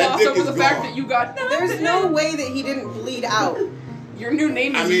 we're No, gonna that gloss dick over is the fact gone. that you got There's no way that he didn't bleed out. Your new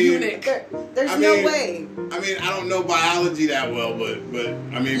name is I mean- Eunuch. There's I no mean- way. I mean, I don't know biology that well, but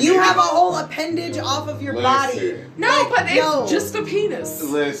I mean, You maybe- have a whole appendage off of your body. Listen. No, Like, but it's yo. just a penis.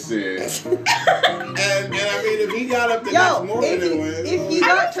 Listen. and I mean, if he got up the next Yo, morning and went, if he I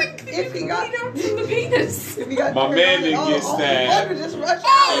got don't think that if he you got bleed out from the penis. if he got My turned man on, didn't get all the stabbed. blood would just rush out.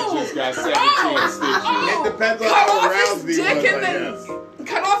 Oh! It just got 17 stitches. it depends on Cut how off aroused his he dick was, and I then guess.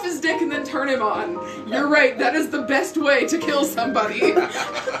 cut off his dick and then turn him on. You're right. That is the best way to kill somebody.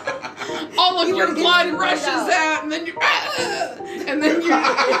 All of He your would've get blood you rushes out. out, and then you, and then you.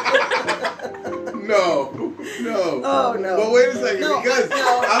 No. Oh no. But wait a second, No, because no,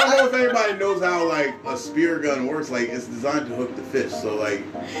 I don't know if anybody knows how like a spear gun works. Like it's designed to hook the fish, so like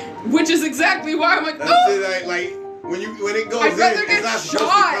Which is exactly why I'm like, that's oh, it. Like when it goes I'd in, rather it's get not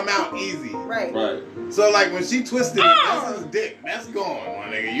supposed shot. to come out easy. Right. Right. So like when she twisted it, Oh. that's his dick. That's gone, my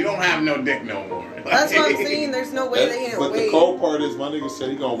nigga. You don't have no dick no more. That's what I'm saying. There's no way they didn't But wait. the cold part is, my nigga said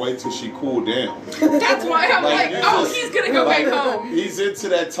he gonna wait till she cool down. that's why I'm like, Like, oh, it's he's gonna go back like, home. He's into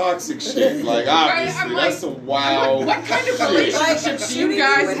that toxic shit. Like obviously, I'm like- that's some wild. What kind of shit. relationships do you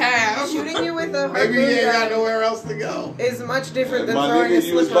guys with, have? Shooting you with a Maybe he ain't got harpoon nowhere else to go. is much different than My throwing a nigga,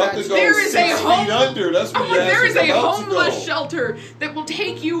 you was slipper about at to you. go There is 6 a feet home- under. That's what I'm like, there is a homeless shelter. shelter that will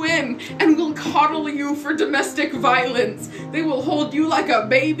take you in and will coddle you for domestic violence. They will hold you like a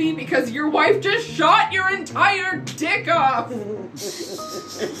baby because your wife just shot your entire dick off.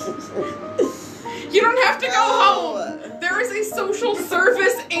 You don't have to go home. There is a social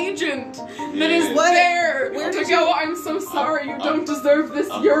service agent that is Yeah. What? there Where to did go, you- I'm so sorry, you I'm- don't deserve this,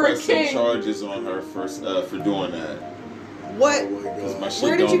 I'm you're a pressing king. charges on her for doing that. What? Oh my 'Cause my God. shit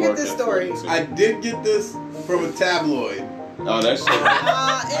Where did don't you get work this at story? 42. I did get this from a tabloid. Oh, that shit.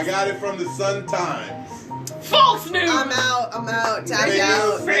 I got it from the Sun Times. False news! I'm out. Tap Fake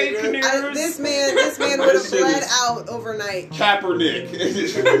out. news. Fake news. This man would have shit bled is- out overnight. Kaepernick.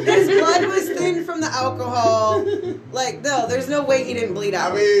 His blood was thin from the alcohol. Like, no, there's no way he didn't bleed I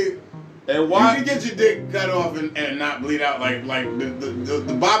out. mean, And you why? can get your dick cut off and not bleed out like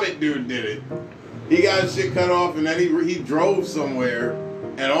the Bobbitt dude did it. He got his shit cut off and then he drove somewhere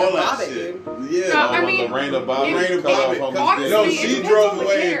and all that Bobbitt, shit. dude. Yeah. No, I when mean, Lorena Bobbitt Lorena cut off Bobbitt. on Honestly, his No, dick. it she depends drove on the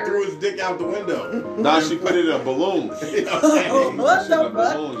away care. and threw his dick out the window. Nah, she put it in a balloon. What She the put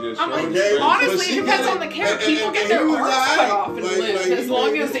fuck? balloons, yeah, I'm like, straight Okay, straight. honestly, but she it depends did on the it, care. and- People and get he their was arms alright. cut off and Like, live he as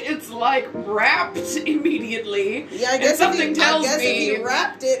long did as it. it's like wrapped immediately. Yeah, I And guess, something if tells he me.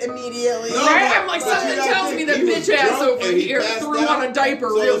 wrapped it immediately. No, Right? but I like But something you gotta tells think, me that he was bitch ass drunk over and he here passed threw out, on a diaper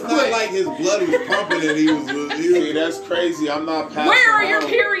so real it's quick. not like his blood was pumping and he was. See, that's crazy. I'm not passing Where are your out.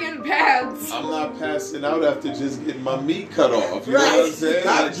 period pads? I'm not passing out after just getting my meat cut off. You know Right. what I'm saying?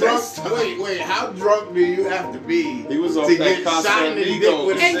 How Like, drunk? that's- Wait. How drunk do you have to be? He was off to that get shot in the dick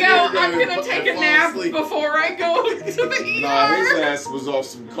with a And go, cigarette I'm and gonna take a fall nap asleep. before I go to the ER. Nah, his ass was off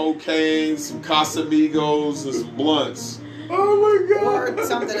some cocaine, some Casamigos, and some blunts. Oh my god. Or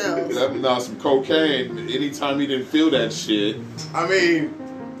something else. Nah, some cocaine. Anytime he didn't feel that shit. I mean,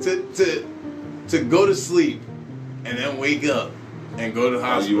 to go to sleep and then wake up and go to the Oh,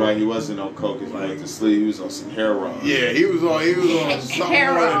 hospital. you right. He wasn't on coke. He went to sleep. He was on some heroin. Yeah, he was on something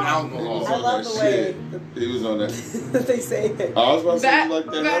more than alcohol. I love the way He was on that. that they say it. I was about to say That- you like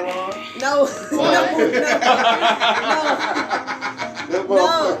that heroin. No, That no,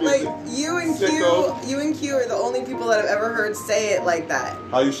 motherfucker- like Sicko. you and Q are the only people that I've ever heard say it like that.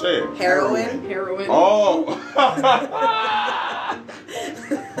 How you say it? Heroin. Heroin. Oh.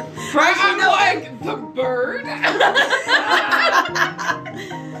 I'm like the bird.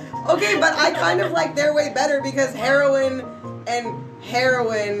 Okay, but I kind of like their way better because heroin,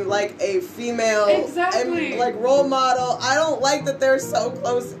 like a female Exactly. and like role model. I don't like that they're so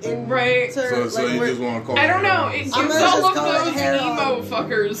close in. Right. So like, you we're- just want to call I it don't know. heroin. It gives I'm gonna all just of call it those heroin. emo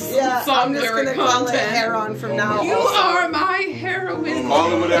fuckers Yeah, some I'm just lyric gonna call it content. heroin from Oh now my on. You are my heroine.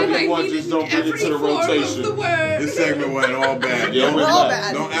 Call it whatever and I you want, need just it don't in bring it to every the form of rotation. the word. This segment went all bad. Yeah, it went All bad.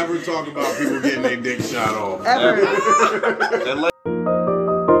 bad. Don't ever talk about people getting their dick shot off. Ever. And like-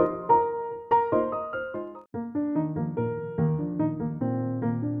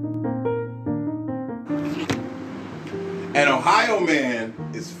 An Ohio man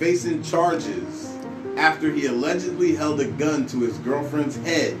is facing charges after he allegedly held a gun to his girlfriend's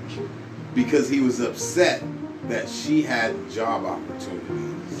head because he was upset that she had job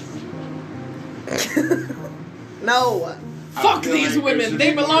opportunities. No. I Fuck feel these like there women. should They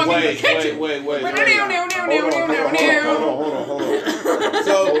be- belong in the Wait. kitchen. Hold on.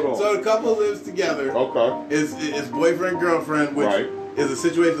 So the couple lives together. Okay. Is boyfriend girlfriend, which Right. is a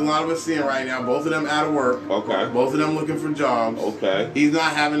situation a lot of us seeing right now. Both of them out of work. Okay. Both of them looking for jobs. Okay. He's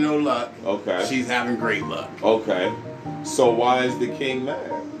not having no luck. Okay. She's having great luck. Okay. So why is the king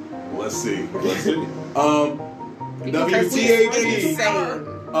mad? Let's see. Let's see. Because he's WTAP insane.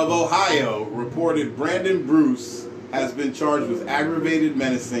 of Ohio reported Brandon Bruce has been charged with aggravated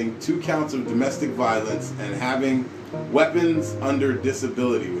menacing, 2 counts of domestic violence, and having weapons under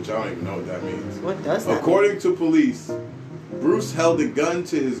disability, which I don't even know what that means. What does that? According to police, Bruce held a gun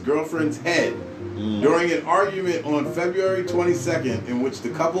to his girlfriend's head during an argument on February 22nd in which the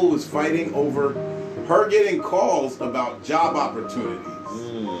couple was fighting over her getting calls about job opportunities.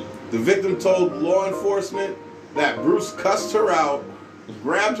 The victim told law enforcement that Bruce cussed her out,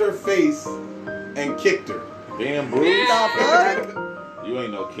 grabbed her face, and kicked her. Damn, Bruce. The fuck? You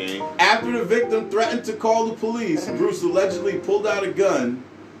ain't no king. After the victim threatened to call the police, Bruce allegedly pulled out a gun,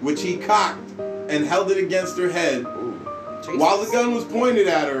 which he cocked and held it against her head. While the gun was pointed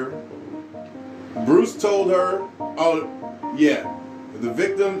at her, Bruce told her, the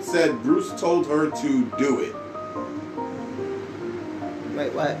victim said Bruce told her to do it.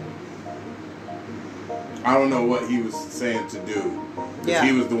 Wait, what? I don't know what he was saying to do. Yeah.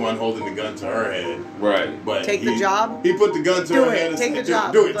 He was the one holding the gun to her head. Right. But Take the job? He put the gun to Do her it. head and Take said, the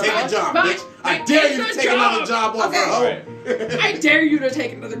job. do it. Take the job, But bitch. I I dare take you to the take another job. job off Okay. her. I dare you to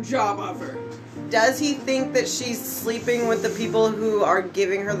take another job offer. Does he think that she's sleeping with the people who are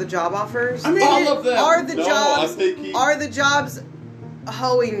giving her the job offers? I mean, All of them. Are the No, jobs I think he- are the jobs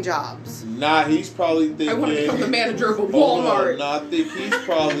hoeing jobs? Nah, he's probably thinking. I want to become the manager of a Hold on. Walmart. Nah, I think he's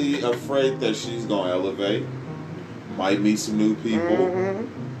probably afraid that she's gonna elevate. Might meet some new people.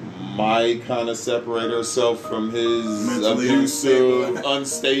 Mm-hmm. Might kind of separate herself from his Mentally abusive,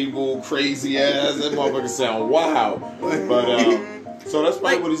 unstable, crazy ass. That motherfucker sound wild. But so that's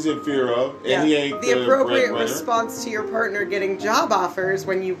probably Like- what he's in fear of. And he ain't the appropriate breadwinner. response to your partner getting job offers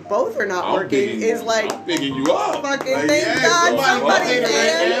when you both are not I'm working picking- is like, I'm picking you up. fucking Like, thank yeah, God somebody somebody pay the rent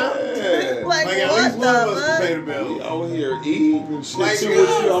can. Yeah. Like, Like, at what least one of us the can pay fuck? the bill. We out here eating and shit. Like, See yeah,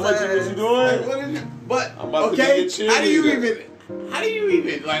 what you, how much was you Like, doing? what is it? But I'm about to be okay, a how do you cheerleader.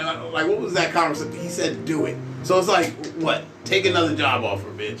 even like what was that conversation? He said do it. So it's like what? Take another job offer,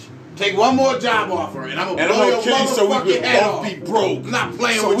 bitch. Take one more job offer, and I'm gonna blow your kill you so we motherfucking can head both off. be broke. I'm not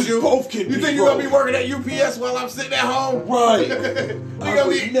playing So with we you. both can You be think you're gonna be broke. working at UPS while I'm sitting at home? Right. you I gonna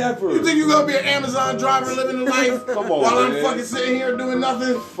would be never. You think you're gonna be an Amazon driver living the life Come on, while I'm man. fucking sitting here doing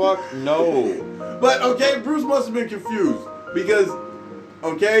nothing? Fuck no. But okay, Bruce must have been confused because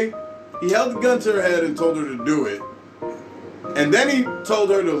okay, he held the gun to her head and told her to do it, and then he told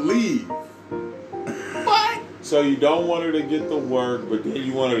her to leave. So you don't want her to get the work, but then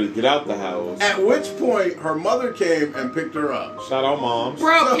you want her to get out the house. At which point, her mother came and picked her up. Shout out moms.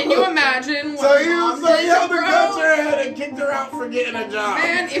 Bro, can you imagine what So my you mom did, held the bro? gun to her head and kicked her out for getting a job.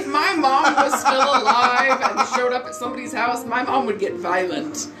 Man, if my mom was still alive and showed up at somebody's house, my mom would get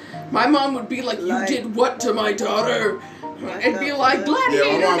violent. My mom would be like, "You did what to my daughter?" And be like, "Gladiator,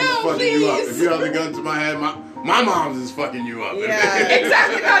 yeah, my mom's no, fucking you up. If please." you held the gun to my head, my mom's is fucking you up. Yeah.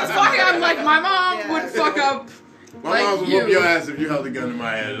 Exactly, that's why I'm like, my mom Yeah. would fuck up. My like mom's would you. whoop your ass if you held the gun to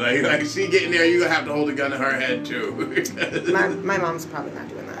my head. Like she getting there, you have to hold the gun to her head too. My mom's probably not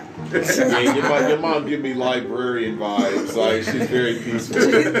doing that. Man, your mom give me librarian vibes. Like she's very peaceful.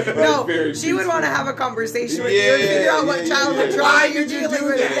 No, Very she would peaceful. want to have a conversation with Yeah, you and figure out what yeah, childhood yeah. trauma Why you're did you dealing do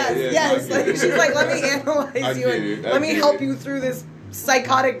with. that? Yes, Yeah, yes. I Like, get she's it. like, let me analyze you get and it. I let me get help it. you through this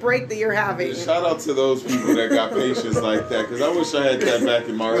psychotic break that you're having. Shout out to those people that got patience like that, because I wish I had that back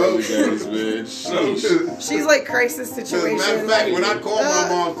in my early days, man. Sheesh. She's like crisis As a situation. matter of fact, when I call my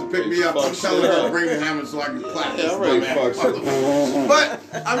mom to pick me up, I'm Fuck telling shit her to up. bring the hammer so I can clap Yeah, this I already dumbass fucked motherfucker.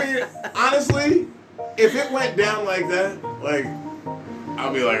 But, I mean, honestly, if it went down like that, like,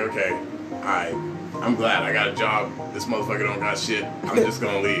 I'll be like, okay, alright, I'm glad I got a job. This motherfucker don't got shit. I'm just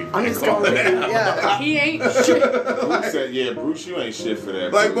gonna leave. I'm and just call going it to out. yeah. He ain't shit. Bruce said, yeah, Bruce, you ain't shit for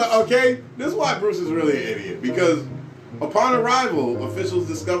that. Like, Bruce. but okay, this is why Bruce is really an idiot. Because upon arrival, officials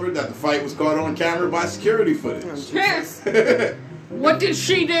discovered that the fight was caught on camera by security footage. Yes. What did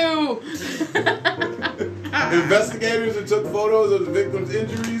she do? Investigators who took photos of the victim's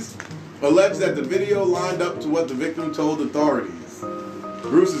injuries alleged that the video lined up to what the victim told authorities.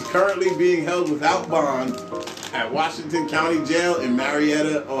 Bruce is currently being held without bond at Washington County Jail in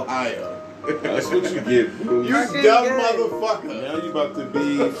Marietta, Ohio. That's what you get, Bruce. You Fucking dumb good. motherfucker. Now you about to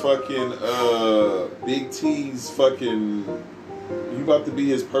be fucking Big T's fucking. You about to be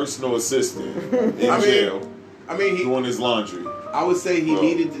his personal assistant in jail, I mean, doing his laundry. I would say he Oh.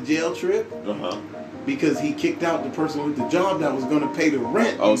 needed the jail trip Uh-huh. because he kicked out the person with the job that was going to pay the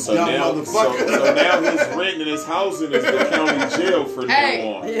rent. Oh, you so dumb now, motherfucker. so now his rent and his housing is the county jail for Hey,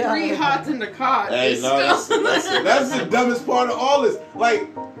 now on. Yeah. 3 hots in the cot. Hey, is no, still. That's the dumbest part of all this. Like,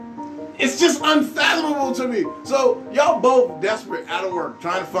 it's just unfathomable to me. So, y'all both desperate, out of work,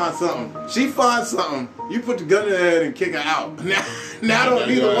 trying to find something. She finds something. You put the gun in her head and kick her out. Now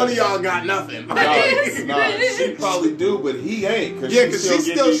neither one of y'all got nothing. Nah, Bitch. nah, she probably do, but he ain't. Yeah, 'cause she's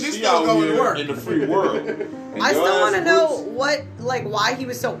getting- still out going to here work. in the free world. And I your still ass want to know Bruce, why he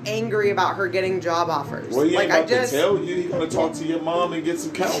was so angry about her getting job offers. Well, he ain't like, about to tell you. He gonna talk to your mom and get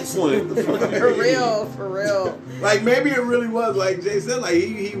some counseling. The fuck you for mean? real, for real. Like, maybe it really was, like Jay said, like,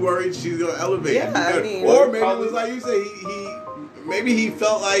 he worried she's going to elevate him. Yeah, I mean- or maybe it was like you said, maybe he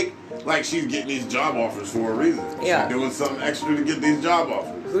felt like she's getting these job offers for a reason. Yeah. She's doing something extra to get these job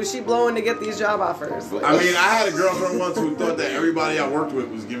offers. Who's she blowing to get these job offers? Like, I mean, I had a girlfriend once who thought that everybody I worked with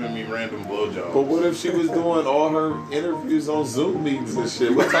was giving me random blowjobs. But what if she was doing all her interviews on Zoom meetings and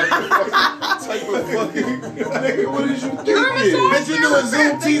shit? What type of fucking nigga? What did you think? You're a massage Bitch, you doing Zoom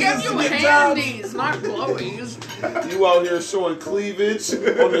therapist. They give teasers you to get jobs? handies, not blowies. You out here showing cleavage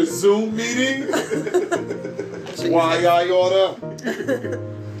on a Zoom meeting? Why I oughta?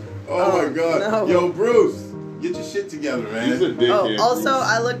 Oh my god. no. Yo, Bruce, get your shit together, He's a man. dickhead. Oh, also, Bruce.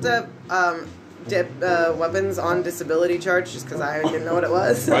 I looked up weapons on disability charge just because I didn't know what it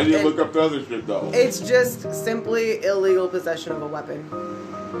was. Why didn't you And look up the other shit though? It's just simply illegal possession of a weapon.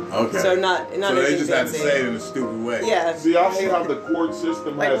 Okay. So not So they anything just had to fancy. say it in a stupid way. Yeah. See, I hate how the court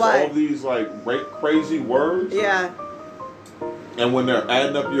system Like has what? all these like crazy words, Yeah. and when they're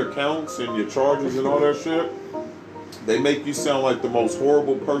adding up your counts and your charges and all that shit, they make you sound like the most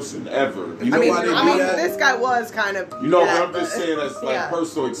horrible person ever. You know why they do that? this guy was kind of. You know, bad, but I'm just but- saying that's like yeah.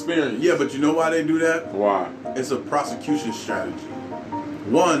 personal experience. Yeah, but you know why they do that? Why? It's a prosecution strategy.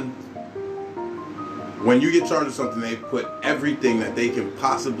 One, when you get charged with something, they put everything that they can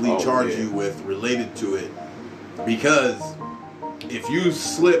possibly charge yeah. you with related to it. Because if you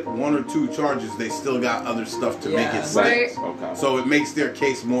slip 1 or 2 charges, they still got other stuff to make Yeah. it slip. Right. Okay. So it makes their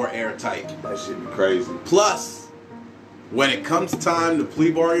case more airtight. That shit be crazy. Plus, when it comes time to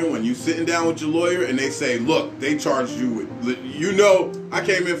plea bargain, when you sitting down with your lawyer and they say, look, they charged you with, you know, I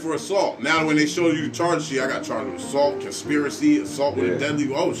came in for assault. Now when they show you the charge sheet, I got charged with assault, conspiracy, assault with a Yeah.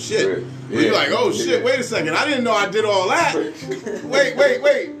 deadly, oh shit. Yeah. Well, you're like, oh Yeah. shit, wait a second, I didn't know I did all that.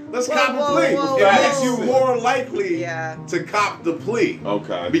 wait, let's Whoa, cop a whoa, plea. whoa, It whoa. makes you more likely Yeah. to cop the plea.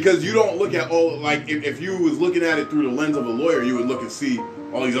 Okay. Because you don't look at all, like, if you was looking at it through the lens of a lawyer, you would look and see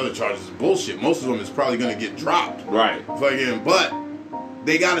all these other charges is bullshit. Most of them is probably going to get dropped. Right. Fucking, but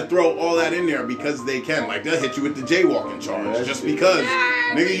they got to throw all that in there because they can. Like, they'll hit you with the jaywalking charge just because,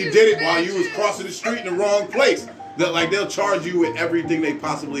 nigga, you did it while you was crossing the street in the wrong place. They'll charge you with everything they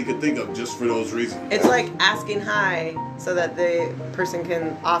possibly could think of just for those reasons. It's like asking high so that the person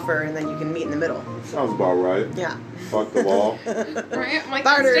can offer and then you can meet in the middle. Sounds about right. Yeah. Fuck the law. Right? Like,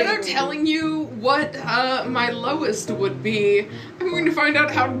 Bartering. instead of telling you what my lowest would be, I'm going to find out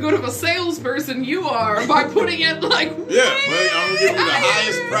how good of a salesperson you are by putting it like, Yeah, but I'm gonna give you the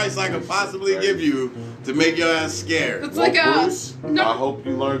highest price I could possibly give you to make your ass scared. It's Well, like a Bruce, no. I hope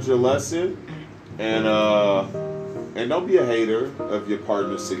you learned your lesson, and don't be a hater of your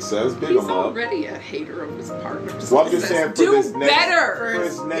partner's success. Big He's him up. already a hater of his partner's Well, I'm just saying success. for Do this next, better. for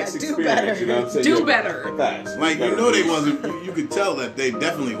his next Yeah, do experience, better. you know what I'm saying? Do Yeah, better. Facts. Like, you know, they wasn't. You could tell that they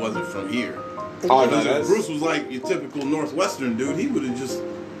definitely wasn't from here. Oh, no, Because if that's Bruce was like your typical Northwestern dude, he would have just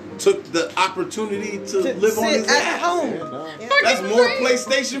took the opportunity to live on his at ass. home. Yeah, no. Yeah. That's more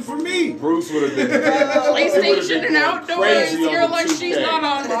PlayStation for me. Bruce would have been PlayStation and outdoors. crazy You're on the like, 2K. she's not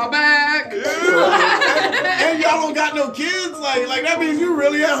on my back. And y'all don't got no kids. Like that means you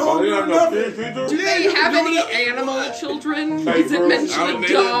really at home. Oh, you have doing no nothing. kids either? Do Yeah, they you have can do any it. animal children? Hey, Does it Bruce, mention I a don't- they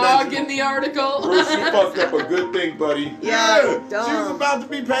didn't dog mention- in the article? Bruce, you fucked up a good thing, buddy. Yeah, She was dumb. about to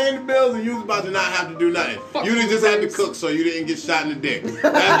be paying the bills and you was about to not have to do nothing. Fuck You you, just had to Bruce. cook so you didn't get shot in the dick.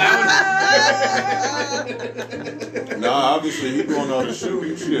 Nah, obviously he going on the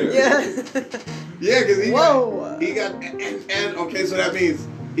shoot shit. Yeah. Yeah, because Whoa. he got and okay, so that means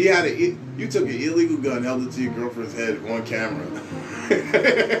he had you took an illegal gun, held it to your girlfriend's head on camera.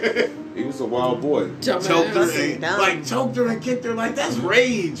 He was a wild boy. Choked her Dumbass. and, Dumb. like choked her and kicked her like that's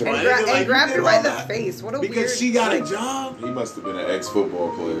rage, And, man. gra- Like, and grabbed you her did by all the that face. What a because weird. she got a job. He must have been an ex-football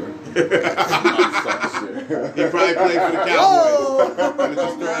player. He probably played for the Cowboys. Whoa. I'm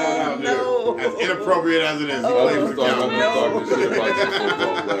just throwing it out there. No. As inappropriate as it is, he Oh. played for the Cowboys. This shit about these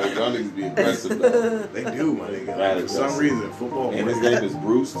football players. Y'all niggas be aggressive though. They do, my nigga. Right, For some aggressive. reason, football. And his name is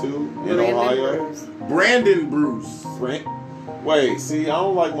Bruce too in Brandon Ohio. Bruce. Brandon Bruce. Frank. Wait, see, I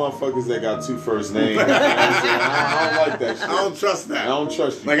don't like motherfuckers that got two first names. You know what I'm saying? I don't like that shit. I don't trust that. I don't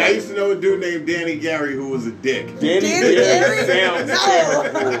trust you. Like I used to know a dude named Danny Gary who was a dick. Danny Danny Gary Gary? sounds No.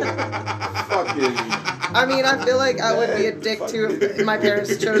 terrible. Fucking I mean, I feel like I would be a dick too if my parents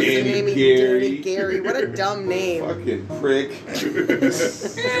chose to Danny name me Gary. Danny Gary. What a dumb name. fucking prick.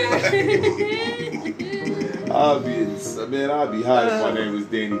 I'd be high if my name was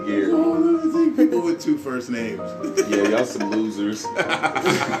Danny Gary. Oh, I think people with two first names. Yeah, y'all some losers.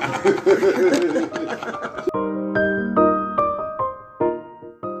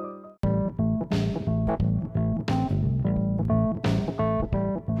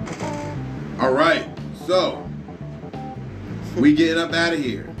 All right, so we getting up out of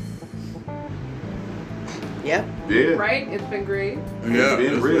here. Yep. Yeah. Right? It's been great. Yeah,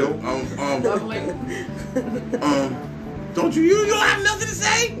 been that's real. it. Lovely. Don't you don't have nothing to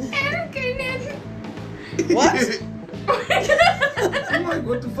say? What? I'm like,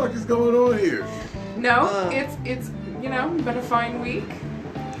 what the fuck is going on here? No, it's been a fine week.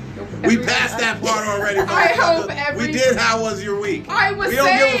 We passed that part already. I hope motherfucker. We did. How was your week? I was We don't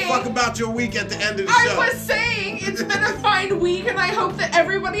give a saying- fuck about your week at the end of the I show. was saying it's been a fine week, and I hope that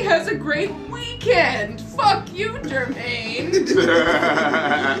everybody has a great weekend. Fuck you, Jermaine.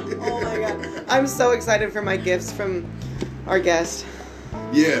 Oh my god. I'm so excited for my gifts from our guest.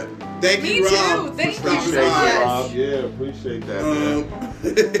 Yeah. Thank Me you, too. Rob. Thank for you stopping so by. much. Rob. Yeah, appreciate that, man.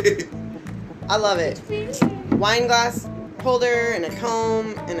 I love it. Wine glass holder and a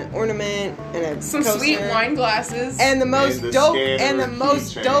comb and an ornament and a Some coaster. sweet wine glasses. And the most And the dope scanner and the and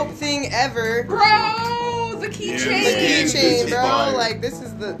most keychain. dope thing ever. bro, the Yeah, keychain. the Keychain, bro. fire. Like this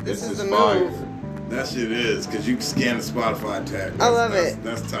is the This move. fire. That shit is, because you can scan the Spotify tag. I love That's- it.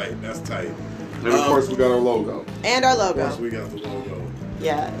 That's tight. That's tight. And of course, we got our logo. And our Of course, logo. we got the logo.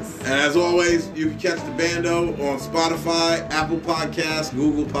 Yes. And as always, you can catch the bando on Spotify, Apple Podcasts,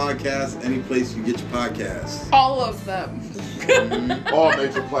 Google Podcasts, any place you get your podcasts. All of them. All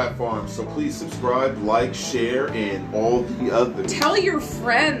major platforms. So please subscribe, like, share, and all the other. Tell your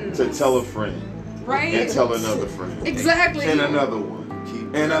friends. To tell a friend. Right? And tell another friend. Exactly. And another one.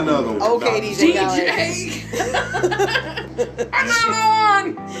 And another one. Okay, DJ DJ.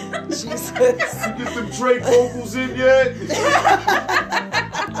 Another one. Jesus. You get them Drake vocals in yet?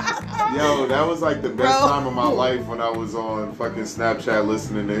 Yo, that was like the best Bro. time of my life when I was on fucking Snapchat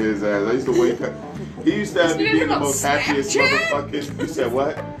listening to his ass. I used to wake up. He used to have me You being the on most happiest Snapchat? motherfucking. You said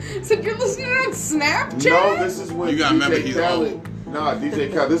what? So you're listening on Snapchat? No, this is when You gotta remember he's Khaled. old. Nah,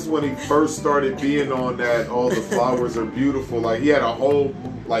 DJ Khaled. This is when he first started being on that. All the flowers are beautiful. Like he had a whole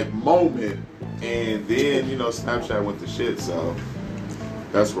like moment, and then Snapchat went to shit. So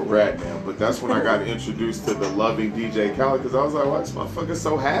That's where we're at now. But that's when I got introduced to the loving DJ Khaled, because I was like, why this motherfucker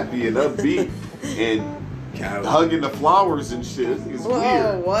so happy and upbeat and hugging the flowers and shit. It's Whoa,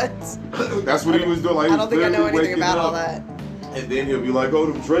 weird. what? That's what he was doing. Like, I don't think I know anything waking about up, all that. And then he'll be like, oh,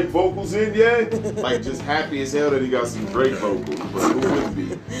 them Drake vocals in yet? Like, just happy as hell that he got some Drake vocals. But who wouldn't be?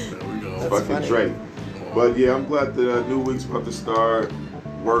 There we go. Fucking funny. Drake. But yeah, I'm glad the new week's about to start.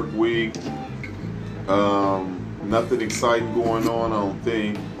 Work week. Nothing exciting going on, I don't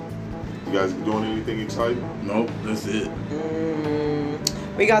think. You guys doing anything exciting? Nope, that's it.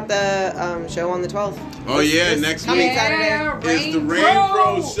 We got the show on the 12th. Oh yeah, This next coming week Saturday. is the Rain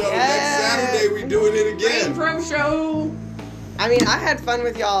Pro show. Yeah. Next Saturday we doing it Rain again. Pro show. I mean, I had fun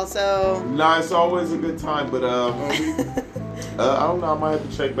with y'all, so. Nah, it's always a good time, but I don't know. I might have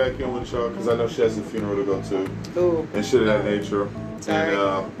to check back in with y'all because I know she has a funeral to go to Ooh. and shit of that nature. Sorry.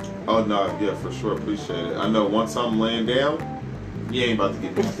 And oh no, yeah, for sure, appreciate it. I know once I'm laying down, you ain't about to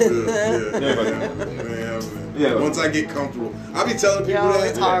get me. Yeah. Once I get comfortable, I be telling people Yo, that.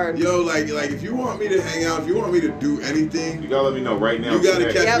 it's hard. Yo, like if you want me to hang out, if you want me to do anything, You gotta let me know right now. you gotta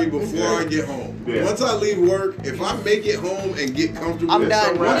today. catch Yep. me before I get home. Yeah. Once I leave work, if I make it home and get comfortable, I'm It's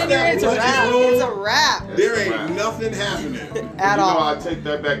done. a wrap. Once that It's a lunch is wrap. home, It's a wrap. there It's a wrap. ain't nothing happening. At You know, all. I take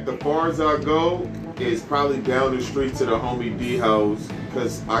that back. The far as I go is probably down the street to the homie D house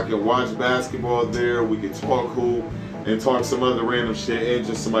because I can watch basketball there. We can talk hoop and talk some other random shit and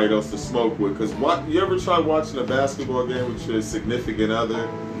just somebody else to smoke with. Because you ever try watching a basketball game with your significant other?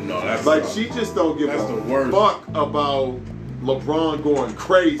 No, that's Like she just don't give That's a the worst. fuck about LeBron going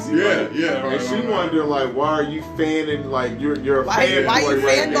crazy. Yeah, like, yeah, right, and she right, wonder like, why are you fanning? Like you're a Why fanboy you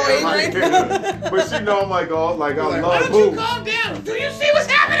right now. fanboying Like, right but she know I'm like, oh, like I Like, love why don't hoop. you calm down? Do you see what's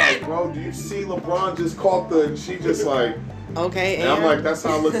happening? Like, bro, do you see LeBron just caught the? And she just like, Okay, and I'm like, that's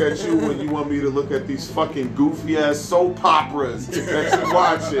how I look at you when you want me to look at these fucking goofy ass soap operas that you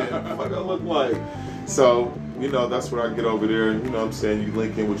watching. What I look like? So, you know, that's what I get over there. And you know what I'm saying? You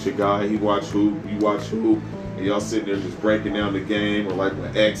link in with your guy, he watch hoop, you watch hoop, and y'all sitting there just breaking down the game, or like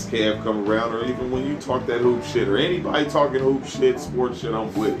when X-Cav come around, or even when you talk that hoop shit, or anybody talking hoop shit, sports shit,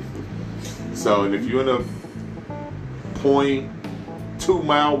 I'm with you. So, and if you're in a 0.2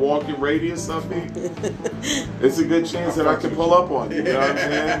 mile walking radius of me, it's a good chance that I can pull up on you. You know what I'm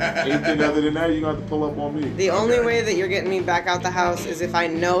saying? Anything other than that, you're going to have to pull up on me. The only way that you're getting me back out the house is if I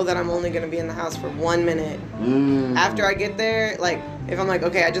know that I'm only going to be in the house for 1 minute. After I get there, like, if I'm like,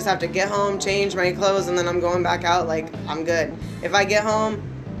 okay, I just have to get home, change my clothes, and then I'm going back out, like, I'm good. If I get home,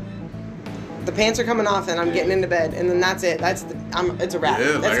 the pants are coming off and I'm getting into bed, and then that's it. It's a wrap.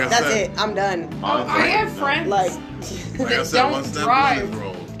 Yeah, like I that's said. it. I'm done. Oh, I have friends Like, Like I that said, don't once that drive, blunt is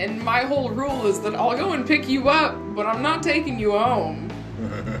rolled. and my whole rule is that I'll go and pick you up, but I'm not taking you home.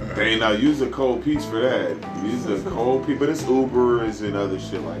 Dang, now use a cold piece for that. Use a cold piece, but it's Ubers and other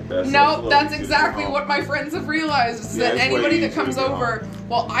shit like that. So it's a No, little that's easier to exactly get what my friends have realized is Yeah, that it's way anybody that easier comes to get over,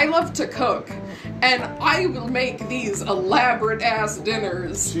 well, I love to cook, and I will make these elaborate ass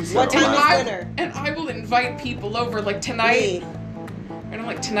dinners. She said What time And is elaborate. dinner? and I will invite people over, like tonight. me. And I'm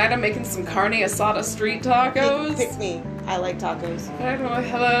like, tonight I'm making some carne asada street tacos. Pick me. I like tacos. I don't know,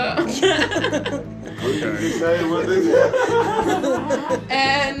 hello. What did you say? What did you say?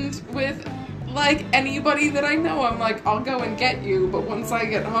 And with like anybody that I know, I'm like, I'll go and get you, but once I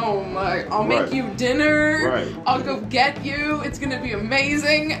get home, like, I'll make Right. you dinner, Right. I'll go get you, it's gonna be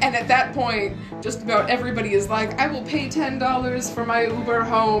amazing, and at that point, just about everybody is like, I will pay $10 for my Uber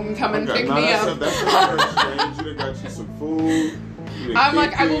home, come and pick me up. That's a strange. You done got you some food. You done I'm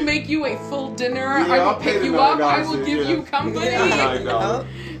like, kicked I will it. make you a full dinner, Yeah, I will I'll pay pick the you up, I $9, will give yeah. you company. Yeah. Oh,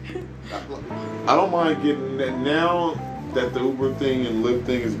 I don't mind getting that now that the Uber thing and Lyft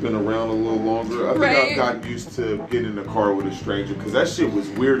thing has been around a little longer. I think Right. I've gotten used to getting in the car with a stranger because that shit was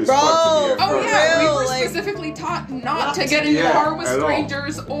weird as Bro. fuck to me at Oh first. yeah, we real, were like- specifically taught not to get in the Yeah, car with at all.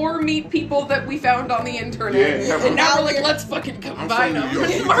 strangers or meet people that we found on the internet. Yeah, and now we're we're- like, let's fucking combine from them New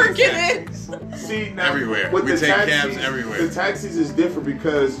York. and We market take it. See now, Everywhere. with We the take taxis, cabs everywhere. The taxis is different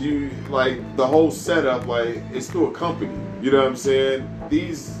because you like the whole setup. Like it's through a company. You know what I'm saying?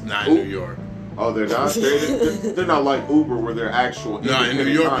 These Not in New York. Oh, they're not. They're not like Uber where they're actual. No, in New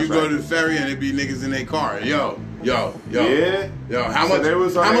independent York, you go to the contractors. ferry and it be niggas in their car. Yo. Yeah. How So much? they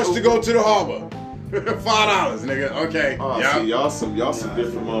was How like, much to go to the harbor? $5, nigga. Okay. Oh, yeah. see, y'all some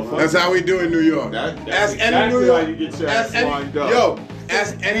different motherfuckers. That's how we do in New York. That's Ask exactly any New how York. you get your ask ass lined up. Yo,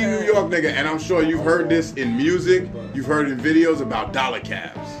 ask any New York nigga, and I'm sure you've heard this in music. You've heard in videos about dollar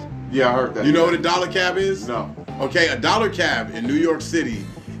cabs. Yeah, I heard that. You know what a dollar cab is? No. Okay, a dollar cab in New York City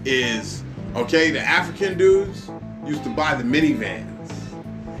is, okay, the African dudes used to buy the minivans.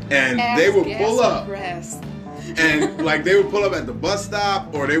 And they would pull up. And like they would pull up at the bus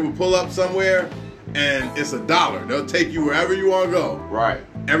stop or they would pull up somewhere and it's $1. They'll take you wherever you want to go. Right.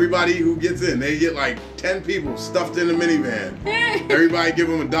 Everybody who gets in, they get like 10 people stuffed in the minivan. Everybody give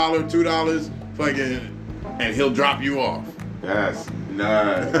him $1, $2, fucking, and he'll drop you off. That's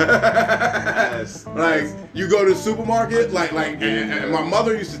nuts. That's Like you go to the supermarket, and my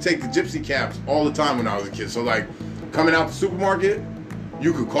mother used to take the gypsy cabs all the time when I was a kid. So like coming out the supermarket,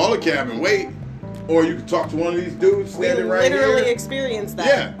 you could call a cab and wait, or you could talk to one of these dudes standing right here. We literally experienced that.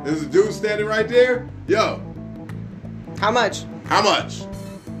 Yeah, there's a dude standing right there. Yo, How much? how much?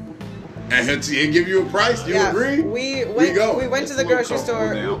 And he'll give you a price. You agree? We went to the a little grocery store.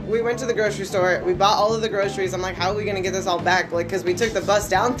 comfortable now. We went to the grocery store. We bought all of the groceries. I'm like, how are we gonna get this all back? Like, cause we took the bus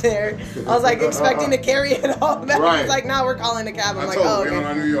down there. I was like expecting to carry it all back. Right. He's like, no, we're calling a cab. I'm I like, told oh, you, we're on okay.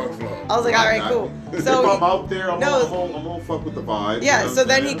 our New York floor. I was like, all right, cool. So if I'm out there, I'm No. gonna fuck with the vibe. yeah. you know So what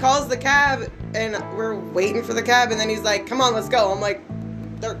then I'm he saying? calls the cab, and we're waiting for the cab, and then he's like, come on, let's go. I'm like,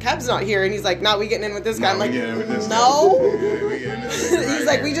 their cab's not here, and he's like, no, we getting in with this guy. I'm we like, getting in with this guy. no. Yeah, we getting in with this guy He's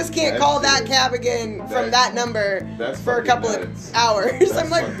like, here. we just can't That's call that it. cab again from That- that number that's for a fucking couple nuts. of hours. That's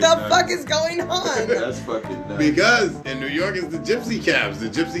I'm like, fucking the nuts. fuck is going on? That's fucking nuts. Because in New York it's the gypsy cabs. The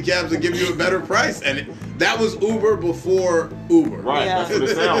gypsy cabs will give you a better price, and that was Uber before Uber. Right, Yeah. that's what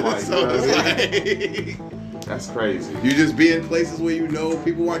it sounds like. So you know what I mean? it's like That's crazy. you just be in places where you know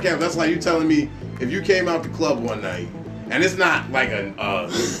people want cabs. That's like you telling me if you came out the club one night, and it's not like a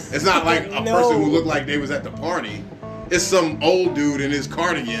person who looked like they was at the party. It's some old dude in his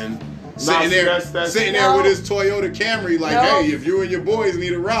cardigan. Sitting there No. with his Toyota Camry, like, No. hey, if you and your boys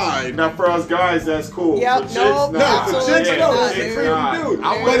need a ride, Now for us guys, that's cool. Yep, For chicks, no, no, absolutely for chicks, not, no, it's dude. free to do.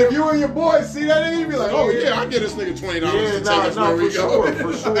 I But if you and your boys see that, you be like, oh yeah, I get this nigga $20 Yeah, to take us where we go.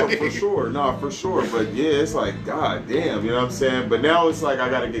 for sure. No, for sure. But yeah, it's like, god damn, you know what I'm saying? But now it's like I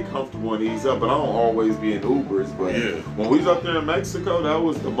gotta get comfortable and ease up, but I don't always be in Ubers. But Yeah. when we was up there in Mexico, that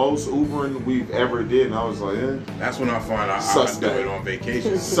was the most Ubering we've ever did, and I was like, That's when I find out I do Suspect. it on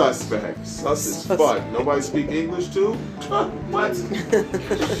vacation. suspect. Sus as fuck. Nobody speak English too? What?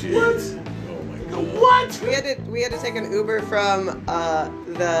 Shit. What? Oh my god. What? We had to take an Uber from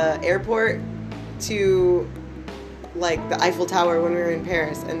the airport to like the Eiffel Tower when we were in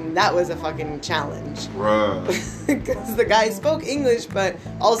Paris, and that was a fucking challenge Bruh. because the guy spoke English but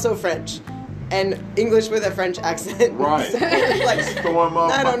also French, and English with a French accent. Right. So, like, Throwing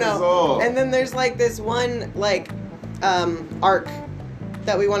I don't motherfuckers know. off. And then there's like this one like arc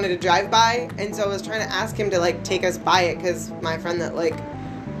that we wanted to drive by, and so I was trying to ask him to like take us by it because my friend that like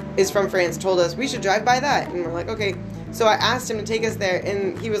is from France told us we should drive by that, and we're like, okay. So I asked him to take us there,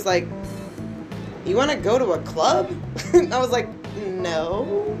 and he was like, you want to go to a club? And I was like, no.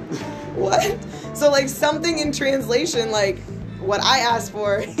 What? So like something in translation, like what I asked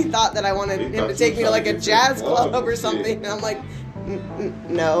for, he thought that I wanted He him thought to you take me to were like trying a to get to jazz the club club or and something, shit. and I'm like,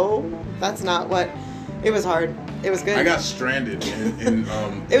 no, that's not what. It was hard. It was good. I got stranded in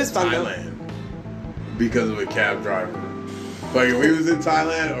It was fun, though. Thailand because of a cab driver. Like we was in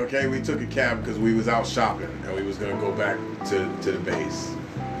Thailand, okay, we took a cab because we was out shopping and we was gonna go back to the base.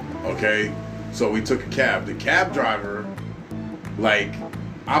 Okay? So we took a cab. The cab driver, like,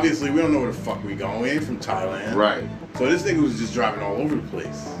 obviously we don't know where the fuck we going. We ain't from Thailand. Right. So this nigga was just driving all over the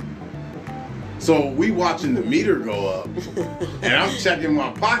place. So we watching the meter go up, and I'm checking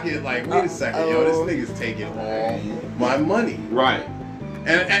my pocket like, wait a second, yo, this nigga's taking all my money. Right.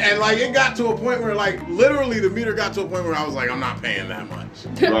 And like it got to a point where like literally the meter got to a point where I was like, I'm not paying that much.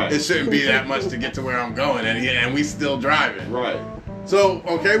 Right. It shouldn't be that much to get to where I'm going, and we still driving. Right. So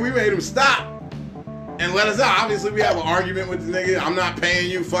okay, we made him stop and let us out. Obviously, we have an argument with the nigga. I'm not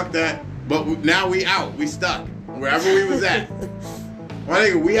paying you. Fuck that. But now we out. We stuck wherever we was at. My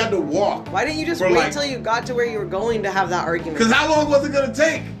nigga, we had to walk. Why didn't you just For wait like- till you got to where you were going to have that argument? Cause how long was it gonna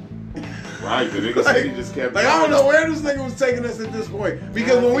take? Right. The nigga said he just kept Like I don't driving. know where this nigga was taking us at this point.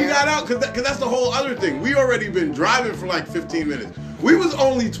 Because when we got out, cause that's the whole other thing. We already been driving for like 15 minutes. We was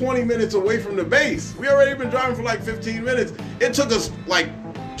only 20 minutes away from the base. We already been driving for like 15 minutes. It took us like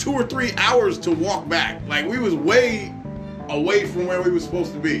 2 or 3 hours to walk back. Like we was way away from where we was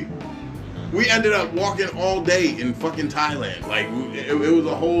supposed to be. We ended up walking all day in fucking Thailand. Like it was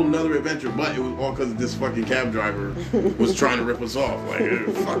a whole nother adventure, but it was all because this fucking cab driver was trying to rip us off. Like,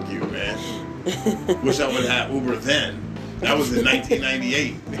 fuck you, man. Wish I would have had Uber then. That was in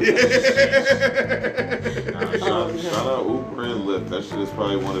 1998. Shout out Uber and Lyft. That shit is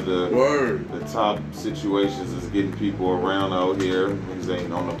probably one of the Word. the top situations is getting people around out here. Niggas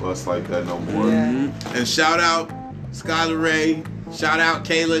ain't on the bus like that no more. Yeah. Mhm. And shout out Skylar Ray. Shout out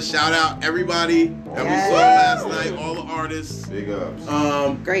Kayla. Shout out everybody that we saw last night. All the artists. Big ups.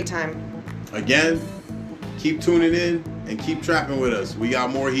 Great time. Again, Keep tuning in and keep trapping with us. We got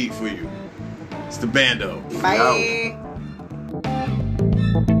more heat for you. It's the Bando. Bye.